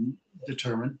has been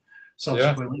determined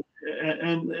subsequently. Yeah.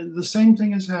 And the same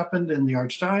thing has happened in the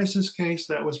Archdiocese case.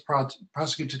 That was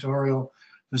prosecutorial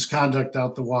misconduct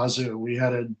out the wazoo. We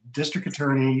had a district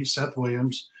attorney, Seth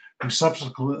Williams, who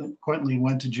subsequently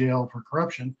went to jail for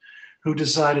corruption, who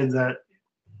decided that,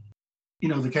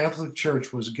 the Catholic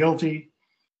Church was guilty.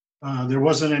 There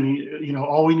wasn't any,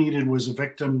 all we needed was a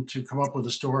victim to come up with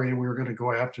a story, and we were going to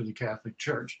go after the Catholic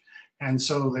Church. And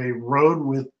so they rode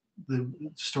with the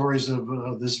stories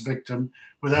of this victim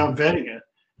without vetting it.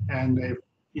 And they,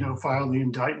 filed the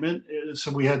indictment.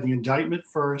 So we had the indictment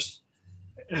first,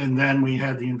 and then we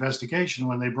had the investigation.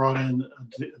 When they brought in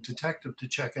a detective to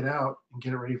check it out and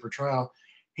get it ready for trial,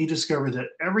 he discovered that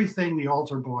everything the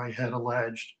altar boy had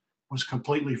alleged was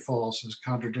completely false, was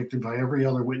contradicted by every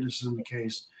other witness in the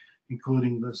case,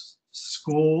 including the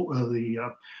school,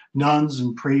 the nuns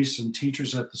and priests and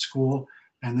teachers at the school,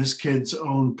 and this kid's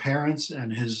own parents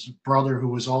and his brother, who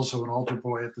was also an altar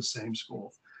boy at the same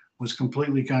school, was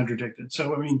completely contradicted.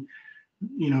 So, I mean,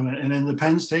 and in the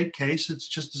Penn State case, it's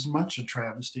just as much a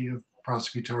travesty of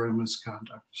prosecutorial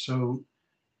misconduct. So,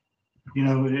 You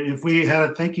know, if we had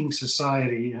a thinking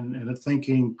society and a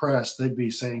thinking press, they'd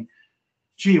be saying,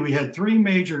 gee, we had 3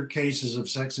 major cases of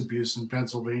sex abuse in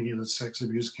Pennsylvania, the sex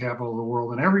abuse capital of the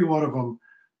world, and every one of them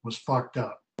was fucked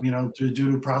up, you know, due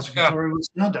to prosecutorial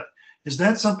misconduct. Is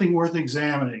that something worth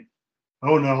examining?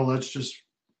 Oh no, let's just,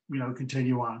 you know,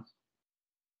 continue on.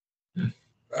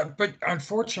 But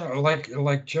unfortunately,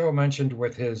 like Joe mentioned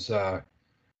with his,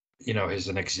 you know, as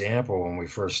an example when we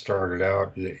first started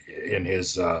out in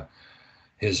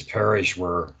his parish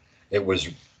where it was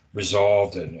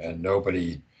resolved and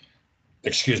nobody,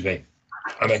 excuse me,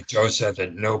 I think Joe said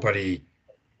that nobody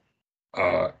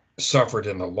suffered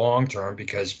in the long term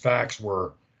because facts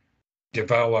were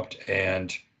developed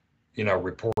and, you know,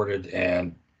 reported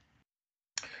and,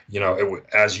 you know,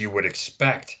 as you would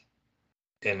expect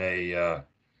in a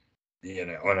you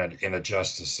know, in a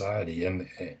just society. In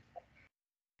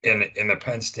the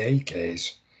Penn State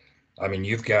case, I mean,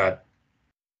 you've got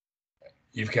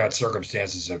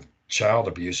circumstances of child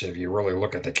abuse. If you really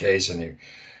look at the case, and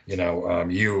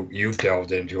you've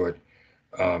delved into it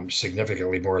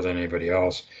significantly more than anybody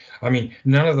else. I mean,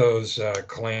 none of those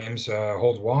claims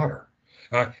hold water.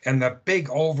 And the big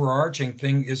overarching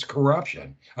thing is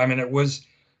corruption. I mean, it was,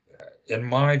 in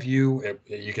my view,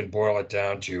 you can boil it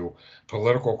down to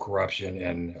political corruption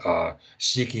and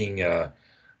seeking,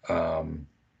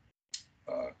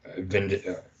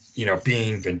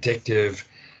 being vindictive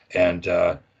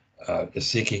and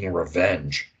seeking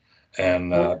revenge.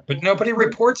 And but nobody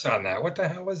reports on that. What the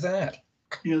hell is that?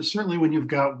 You know, certainly when you've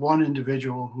got one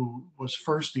individual who was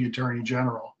first the attorney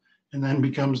general and then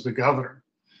becomes the governor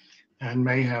and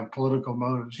may have political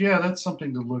motives, yeah, that's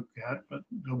something to look at, but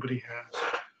nobody has.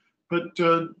 But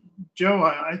Joe,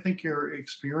 I think your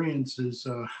experience is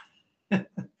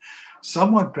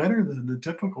somewhat better than the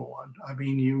typical one. I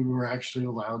mean, you were actually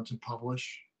allowed to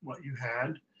publish what you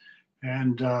had,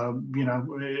 and you know,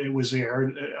 it was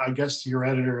aired. I guess your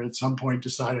editor at some point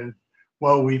decided,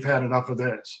 well, we've had enough of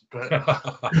this, but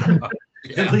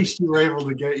Yeah. at least you were able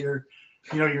to get your,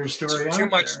 you know, your story out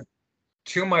there.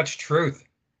 Too much truth.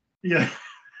 Yeah.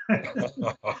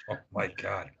 Oh my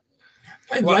God.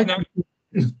 I'd Well, like, no,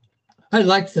 I'd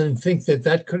like to think that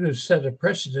that could have set a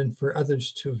precedent for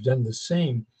others to have done the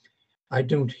same. I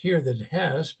don't hear that it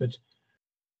has, but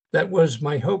that was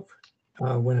my hope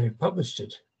when I published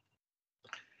it.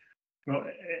 Well,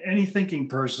 any thinking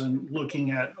person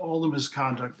looking at all the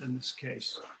misconduct in this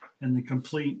case and the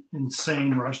complete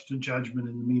insane rush to judgment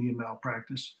in the media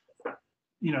malpractice,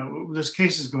 you know, this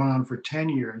case has gone on for 10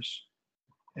 years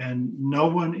and no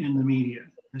one in the media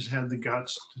has had the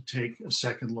guts to take a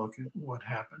second look at what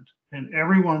happened. And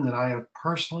everyone that I have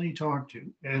personally talked to,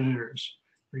 editors,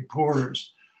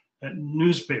 reporters, at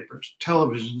newspapers,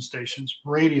 television stations,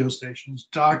 radio stations,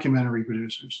 documentary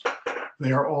producers,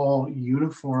 they are all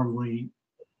uniformly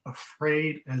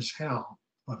afraid as hell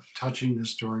of touching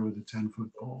this story with a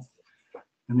 10-foot pole.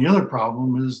 And the other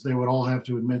problem is they would all have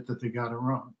to admit that they got it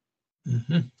wrong.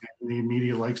 Mm-hmm. And the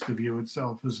media likes to view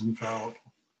itself as infallible.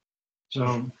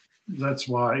 So that's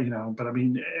why, you know, but I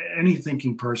mean, any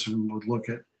thinking person would look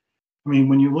at, I mean,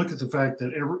 when you look at the fact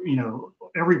that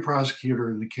every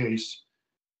prosecutor in the case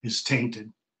is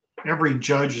tainted, every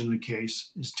judge in the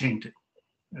case is tainted.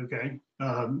 Okay,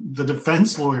 the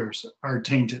defense lawyers are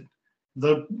tainted.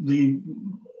 The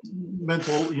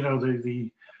mental, you know,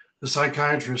 the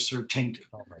psychiatrists are tainted.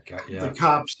 oh my God, yeah. The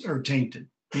cops are tainted.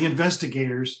 The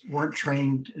investigators weren't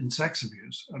trained in sex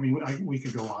abuse. I mean, we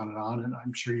could go on, and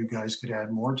I'm sure you guys could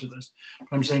add more to this.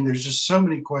 But I'm saying there's just so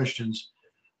many questions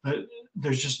that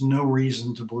there's just no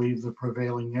reason to believe the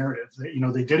prevailing narrative. That, you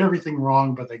know, they did everything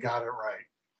wrong, but they got it right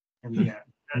in the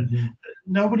end. And Mm-hmm.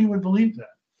 nobody would believe that.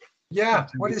 Yeah,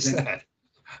 what is that?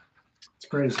 It's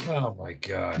crazy. Oh my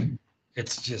God.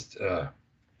 It's just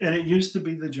And it used to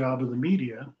be the job of the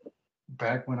media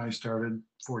back when I started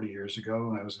 40 years ago,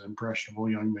 and I was an impressionable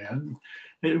young man.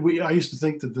 I used to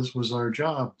think that this was our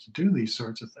job to do these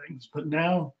sorts of things. But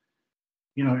now,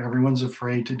 you know, everyone's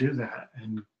afraid to do that.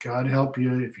 And God help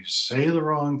you if you say the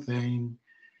wrong thing,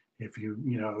 if you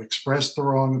express the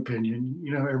wrong opinion,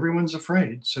 you know, everyone's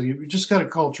afraid. So you just got a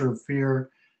culture of fear.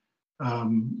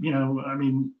 You know, I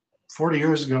mean, 40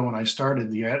 years ago when I started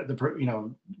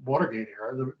the Watergate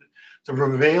era, the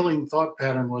prevailing thought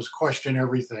pattern was question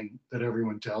everything that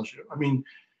everyone tells you. I mean,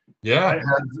 yeah. I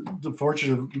had the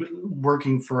fortune of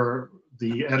working for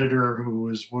the editor who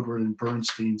was Woodward and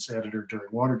Bernstein's editor during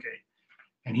Watergate.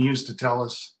 And he used to tell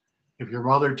us, if your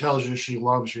mother tells you she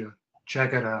loves you,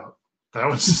 check it out. That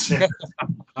was the standard.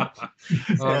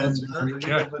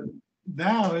 But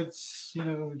now it's, you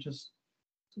know,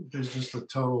 there's just a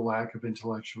total lack of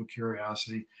intellectual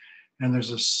curiosity, and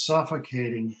there's a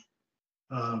suffocating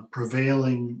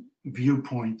prevailing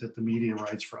viewpoint that the media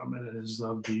writes from. It is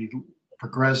of the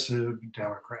progressive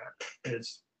Democrat. It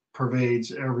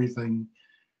pervades everything,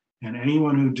 and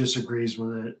anyone who disagrees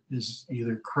with it is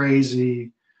either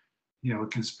crazy, a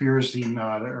conspiracy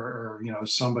nut, or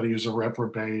somebody who's a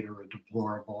reprobate or a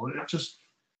deplorable.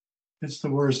 It's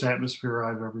the worst atmosphere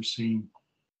I've ever seen.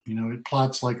 It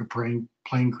plots like a plane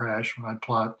crash when I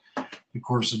plot the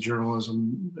course of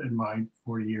journalism in my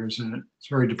 40 years, and it's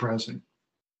very depressing.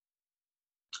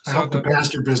 I hope the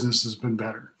pastor business has been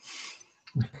better.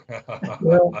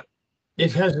 Well,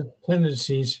 it has its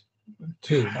tendencies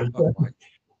too,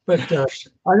 but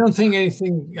I don't think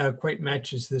anything quite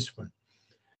matches this one.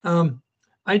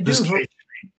 I do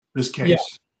this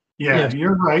case. Yeah, yes.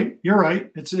 You're right.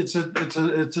 It's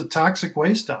a toxic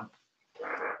waste dump.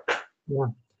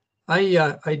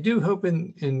 Yeah, I do hope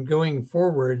in going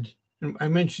forward. And I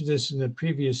mentioned this in the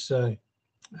previous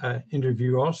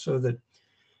interview also, that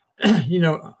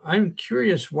I'm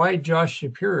curious why Josh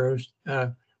Shapiro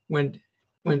went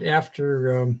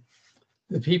after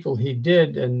the people he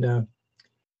did and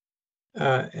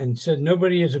said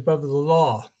nobody is above the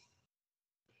law.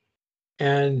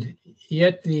 And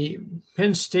yet the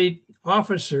Penn State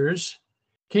officers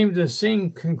came to the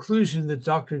same conclusion that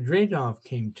Dr. Dradoff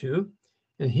came to,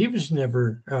 and he was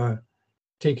never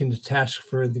taken to task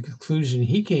for the conclusion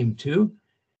he came to.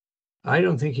 I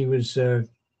don't think he was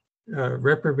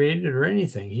reprobated or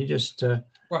anything. He just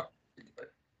well,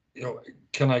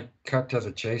 can I cut to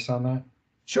the chase on that?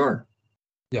 Sure.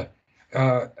 Yeah,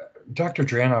 Dr.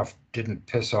 Dradoff didn't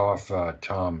piss off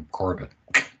Tom Corbett.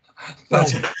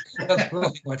 That's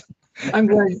really what. I'm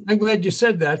glad you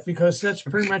said that, because that's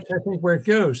pretty much, I think, where it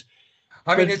goes.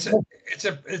 I mean, it's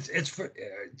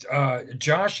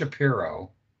Josh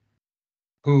Shapiro,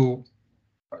 who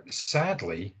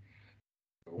sadly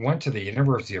went to the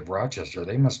University of Rochester.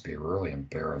 They must be really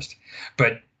embarrassed.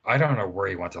 But I don't know where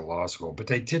he went to law school, but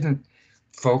they didn't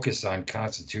focus on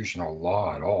constitutional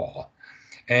law at all.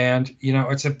 And,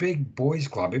 it's a big boys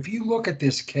club. If you look at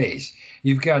this case,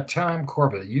 you've got Tom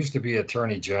Corbett, that used to be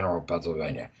Attorney General of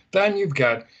Pennsylvania. Then you've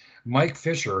got Mike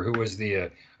Fisher, who was the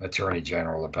Attorney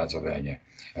General of Pennsylvania.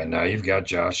 And now you've got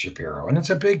Josh Shapiro. And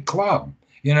it's a big club.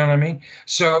 You know what I mean?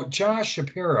 So Josh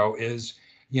Shapiro is,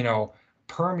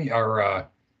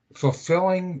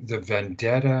 fulfilling the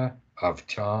vendetta of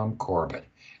Tom Corbett.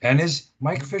 And is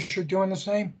Mike Fisher doing the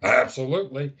same?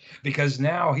 Absolutely. Because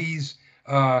now he's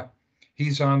on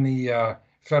the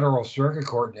federal circuit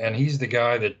court, and he's the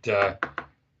guy that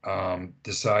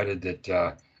decided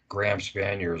that Graham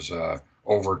Spanier's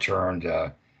overturned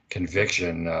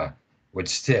conviction would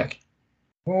stick.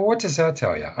 Well, what does that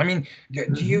tell you? I mean,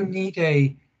 do you need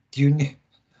a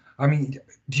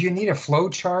flow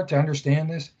chart to understand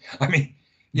this? I mean,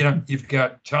 you've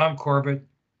got Tom Corbett,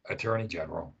 Attorney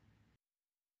General,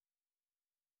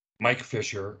 Mike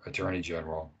Fisher, Attorney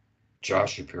General,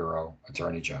 Josh Shapiro,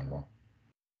 Attorney General,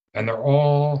 and they're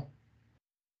all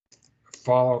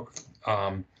falling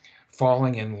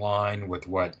in line with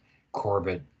what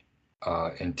Corbett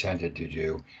intended to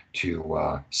do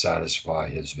to satisfy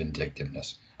his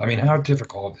vindictiveness. I mean, how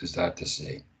difficult is that to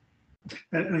see?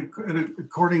 And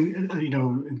according,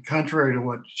 and contrary to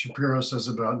what Shapiro says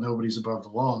about nobody's above the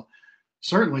law,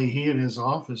 certainly he and his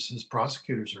office, his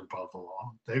prosecutors, are above the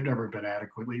law. They've never been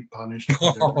adequately punished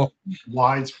for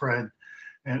widespread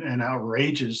and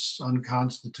outrageous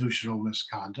unconstitutional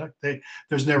misconduct.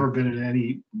 There's never been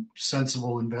any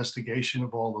sensible investigation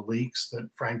of all the leaks that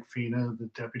Frank Fina,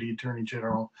 the Deputy Attorney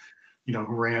General, who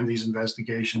ran these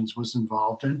investigations, was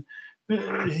involved in.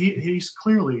 He's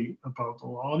clearly above the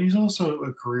law, and he's also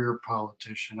a career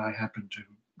politician. I happen to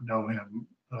know him,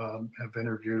 have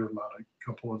interviewed him on a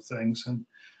couple of things, and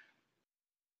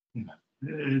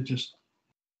it just,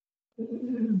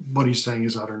 what he's saying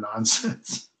is utter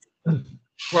nonsense.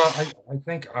 Well, I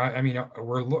think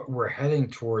we're heading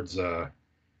towards he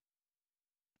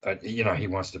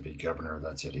wants to be governor.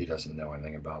 That's it. He doesn't know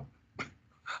anything about.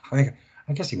 I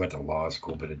guess he went to law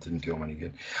school, but it didn't do him any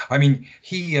good. I mean,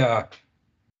 he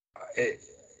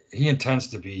intends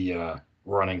to be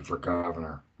running for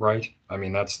governor, right? I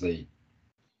mean, that's the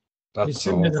whole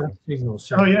thing.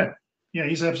 Oh yeah,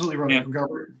 he's absolutely running for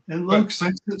governor. And look,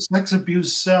 sex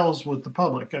abuse sells with the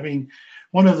public. I mean,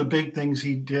 one of the big things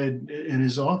he did in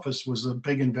his office was a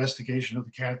big investigation of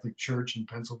the Catholic Church in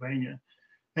Pennsylvania.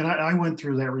 And I went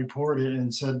through that report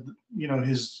and said,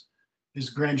 his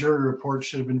grand jury report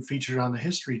should have been featured on the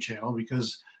History Channel,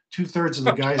 because 2/3 of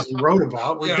the guys he wrote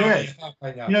about were dead.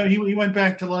 He went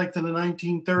back to like the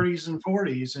 1930s and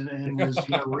 40s and was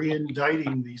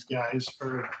re-indicting these guys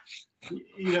for,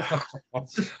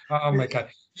 Oh my God.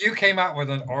 You came out with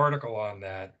an article on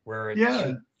that where it Yeah,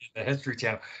 showed the History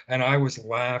Channel, and I was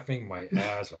laughing my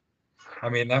ass off. I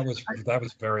mean, that was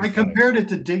very I funny. compared it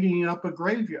to digging up a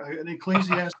graveyard, an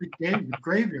ecclesiastic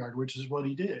graveyard, which is what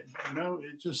he did. You know,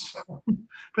 it just,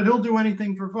 but he'll do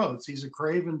anything for votes. He's a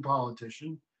craven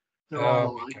politician. They're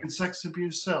all alike, and sex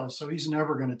abuse sells. So he's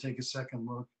never going to take a second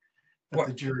look at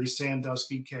the Jerry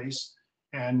Sandusky case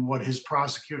and what his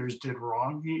prosecutors did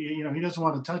wrong. He doesn't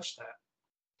want to touch that.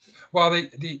 Well,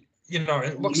 it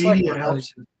looks like we're heading,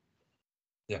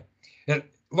 it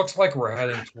looks like we're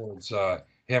heading towards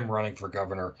him running for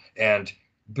governor, and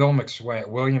William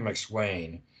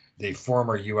McSwain, the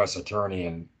former U.S. attorney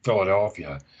in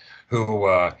Philadelphia, who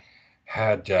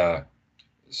had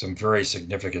some very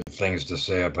significant things to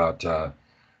say about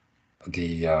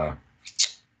the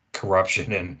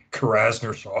corruption in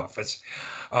Krasner's office,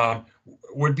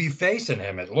 would be facing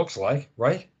him. It looks like,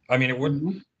 right? I mean, it wouldn't.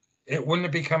 Mm-hmm. It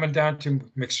wouldn't be coming down to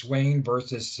McSwain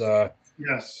versus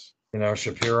yes,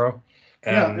 Shapiro.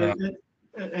 And,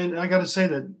 and I got to say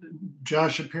that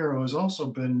Josh Shapiro has also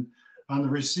been on the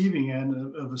receiving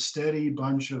end of a steady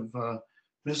bunch of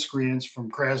miscreants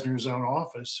from Krasner's own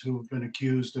office who've been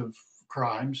accused of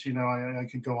crimes. I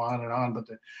could go on and on, but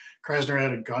Krasner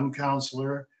had a gun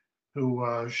counselor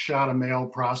who shot a male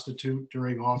prostitute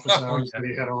during office hours that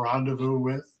he had a rendezvous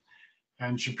with,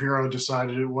 and Shapiro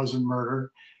decided it wasn't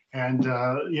murder. And,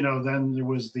 then there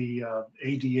was the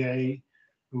ADA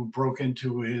who broke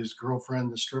into his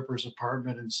girlfriend, the stripper's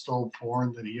apartment, and stole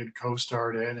porn that he had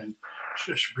co-starred in. And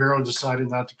Shapiro decided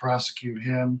not to prosecute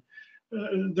him.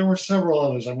 There were several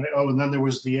others. And then there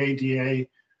was the ADA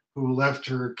who left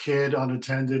her kid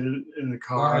unattended in a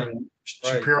car. Right. And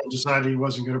Shapiro decided he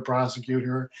wasn't going to prosecute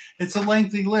her. It's a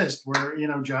lengthy list where,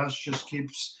 Josh just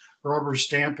keeps rubber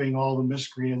stamping all the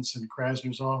miscreants in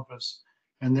Krasner's office.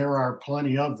 And there are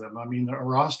plenty of them. I mean, a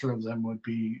roster of them would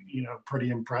be,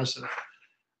 pretty impressive.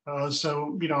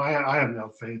 So, I have no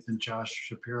faith in Josh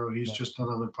Shapiro. He's just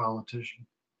another politician.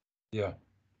 Yeah.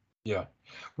 Yeah.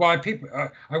 Well,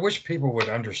 I wish people would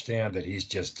understand that he's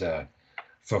just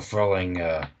fulfilling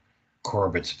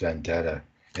Corbett's vendetta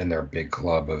in their big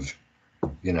club of,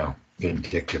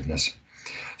 vindictiveness.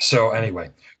 So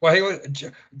anyway, well, hey,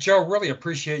 Joe, really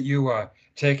appreciate you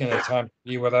taking the time to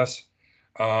be with us.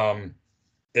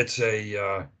 It's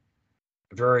a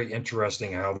very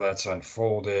interesting how that's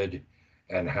unfolded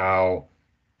and how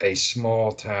a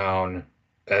small town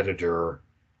editor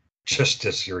just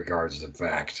disregards the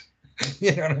fact.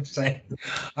 You know what I'm saying?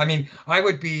 I mean,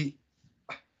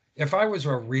 if I was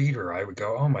a reader, I would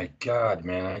go, "Oh my God,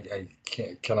 man! I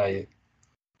can't. Can I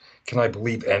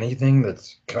believe anything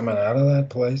that's coming out of that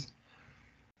place?"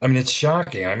 I mean, it's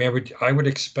shocking. I mean, I would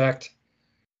expect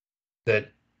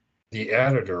that the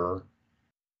editor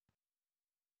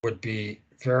would be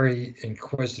very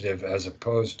inquisitive, as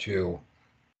opposed to,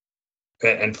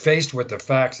 and faced with the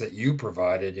facts that you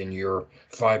provided in your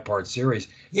 5-part series,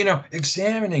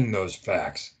 examining those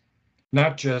facts,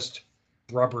 not just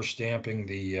rubber stamping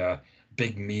the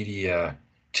big media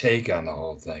take on the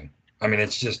whole thing. I mean,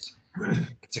 it's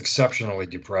exceptionally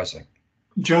depressing.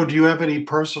 Joe, do you have any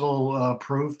personal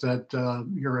proof that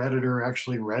your editor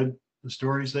actually read the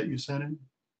stories that you sent him?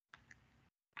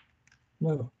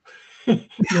 No.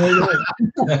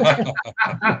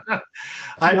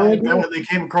 I know when they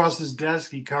came across his desk,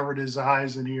 he covered his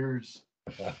eyes and ears.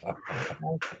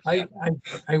 I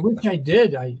wish I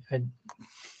did. I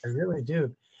really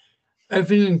do. I've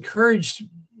been encouraged,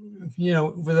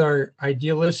 with our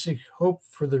idealistic hope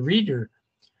for the reader.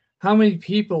 How many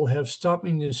people have stopped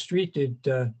me in the street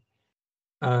that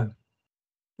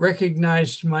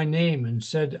recognized my name and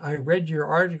said, "I read your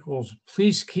articles.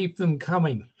 Please keep them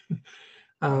coming."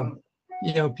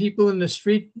 People in the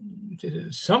street,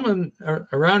 someone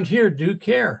around here do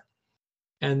care,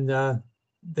 and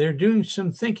they're doing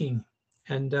some thinking,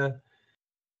 and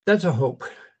that's a hope.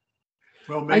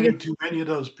 Well, maybe too many of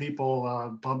those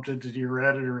people bumped into your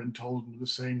editor and told him the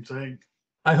same thing.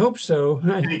 I hope so.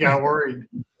 He got worried.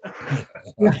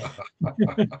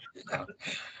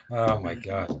 Oh my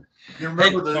God. You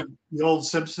remember the old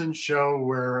Simpsons show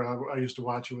where I used to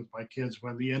watch it with my kids,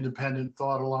 when the independent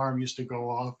thought alarm used to go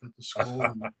off at the school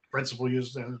and the principal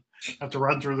used to have to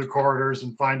run through the corridors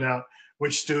and find out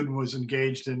which student was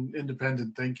engaged in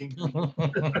independent thinking.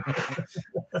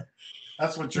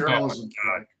 That's what journalism is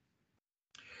like.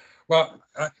 Well,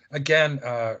 again,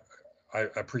 I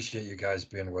appreciate you guys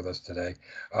being with us today.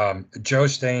 Joe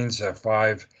Stain's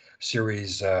 5-part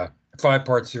series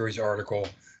article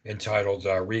entitled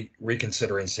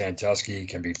Reconsidering Sandusky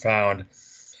can be found.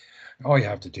 All you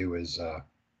have to do is,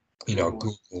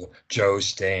 Google Joe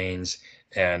Stain's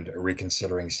and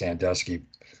reconsidering Sandusky,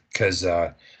 because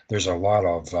there's a lot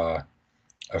of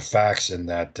facts in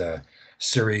that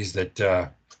series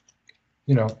that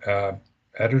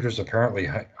editors apparently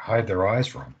hide their eyes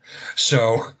from.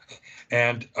 So,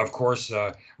 and of course,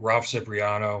 Ralph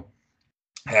Cipriano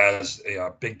has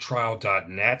a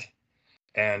bigtrial.net.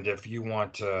 And if you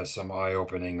want some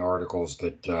eye-opening articles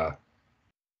that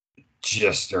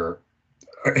just are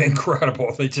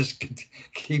incredible, they just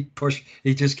keep push.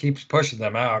 He just keeps pushing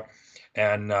them out,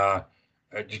 and the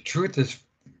truth is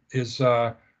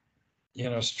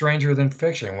stranger than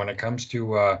fiction when it comes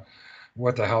to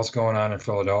what the hell's going on in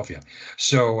Philadelphia.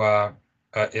 So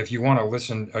if you want to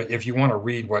listen, if you want to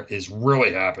read what is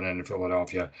really happening in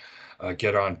Philadelphia,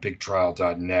 get on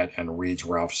bigtrial.net and read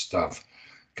Ralph's stuff,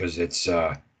 because it's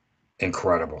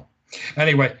incredible.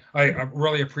 Anyway, I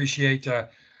really appreciate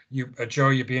you,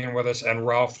 Joe, you being with us, and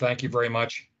Ralph, thank you very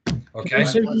much. Okay.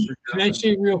 Can I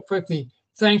say real quickly,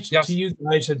 thanks Yes. to you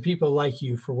guys and people like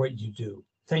you for what you do.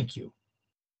 Thank you.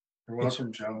 You're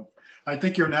welcome, Joe. I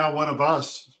think you're now one of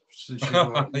us since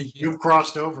you've Yeah.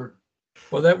 crossed over.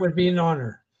 Well, that would be an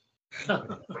honor.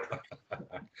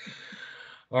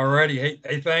 All righty.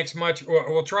 Hey, thanks much.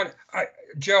 We'll try to,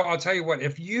 Joe, I'll tell you what,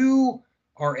 if you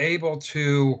are able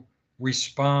to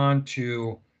respond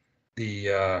to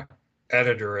the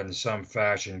editor in some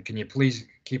fashion, can you please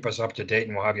keep us up to date,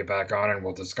 and we'll have you back on and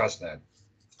we'll discuss that.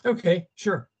 Okay,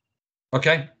 sure.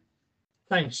 Okay.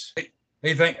 Thanks.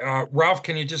 Hey, Ralph,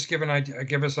 can you just give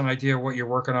us an idea of what you're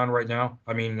working on right now?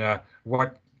 I mean,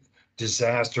 what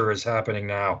disaster is happening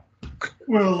now?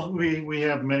 Well, we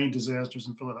have many disasters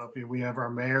in Philadelphia. We have our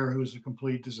mayor, who's a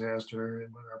complete disaster,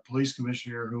 and our police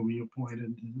commissioner, who we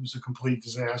appointed, who's a complete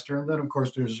disaster. And then, of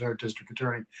course, there's our district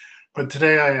attorney. But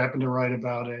today I happened to write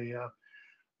about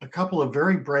a couple of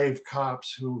very brave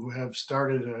cops who have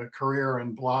started a career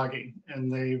in blogging,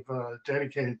 and they've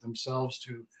dedicated themselves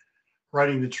to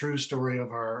writing the true story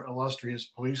of our illustrious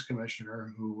police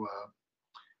commissioner, who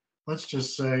let's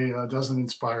just say doesn't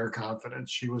inspire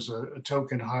confidence. She was a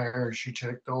token hire. She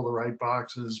checked all the right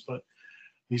boxes, but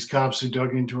these cops who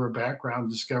dug into her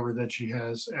background discovered that she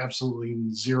has absolutely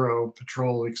zero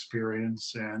patrol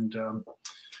experience, and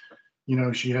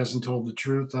she hasn't told the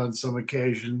truth on some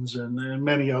occasions, and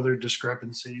many other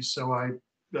discrepancies. So I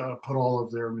put all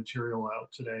of their material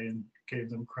out today and gave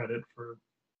them credit for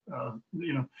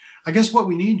I guess what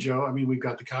we need, Joe, I mean, we've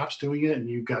got the cops doing it and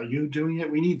you've got you doing it.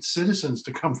 We need citizens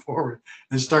to come forward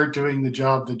and start doing the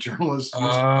job that journalists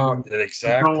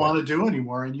exactly don't want to do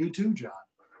anymore. And you too, John.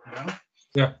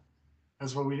 Yeah,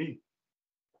 that's what we need.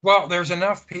 Well, there's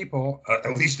enough people,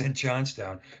 at least in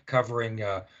Johnstown, covering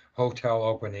hotel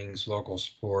openings, local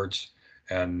sports,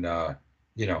 and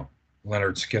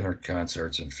Leonard Skinner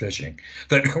concerts and fishing,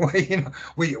 that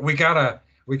we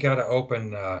gotta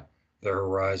open the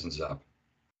horizons up.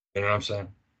 You know what I'm saying?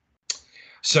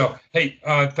 So, hey,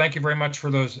 thank you very much for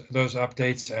those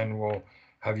updates, and we'll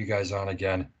have you guys on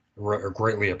again. We're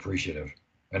greatly appreciative,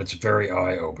 and it's very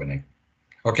eye-opening.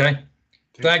 Okay?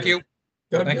 Thank you.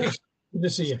 Good to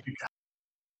see you.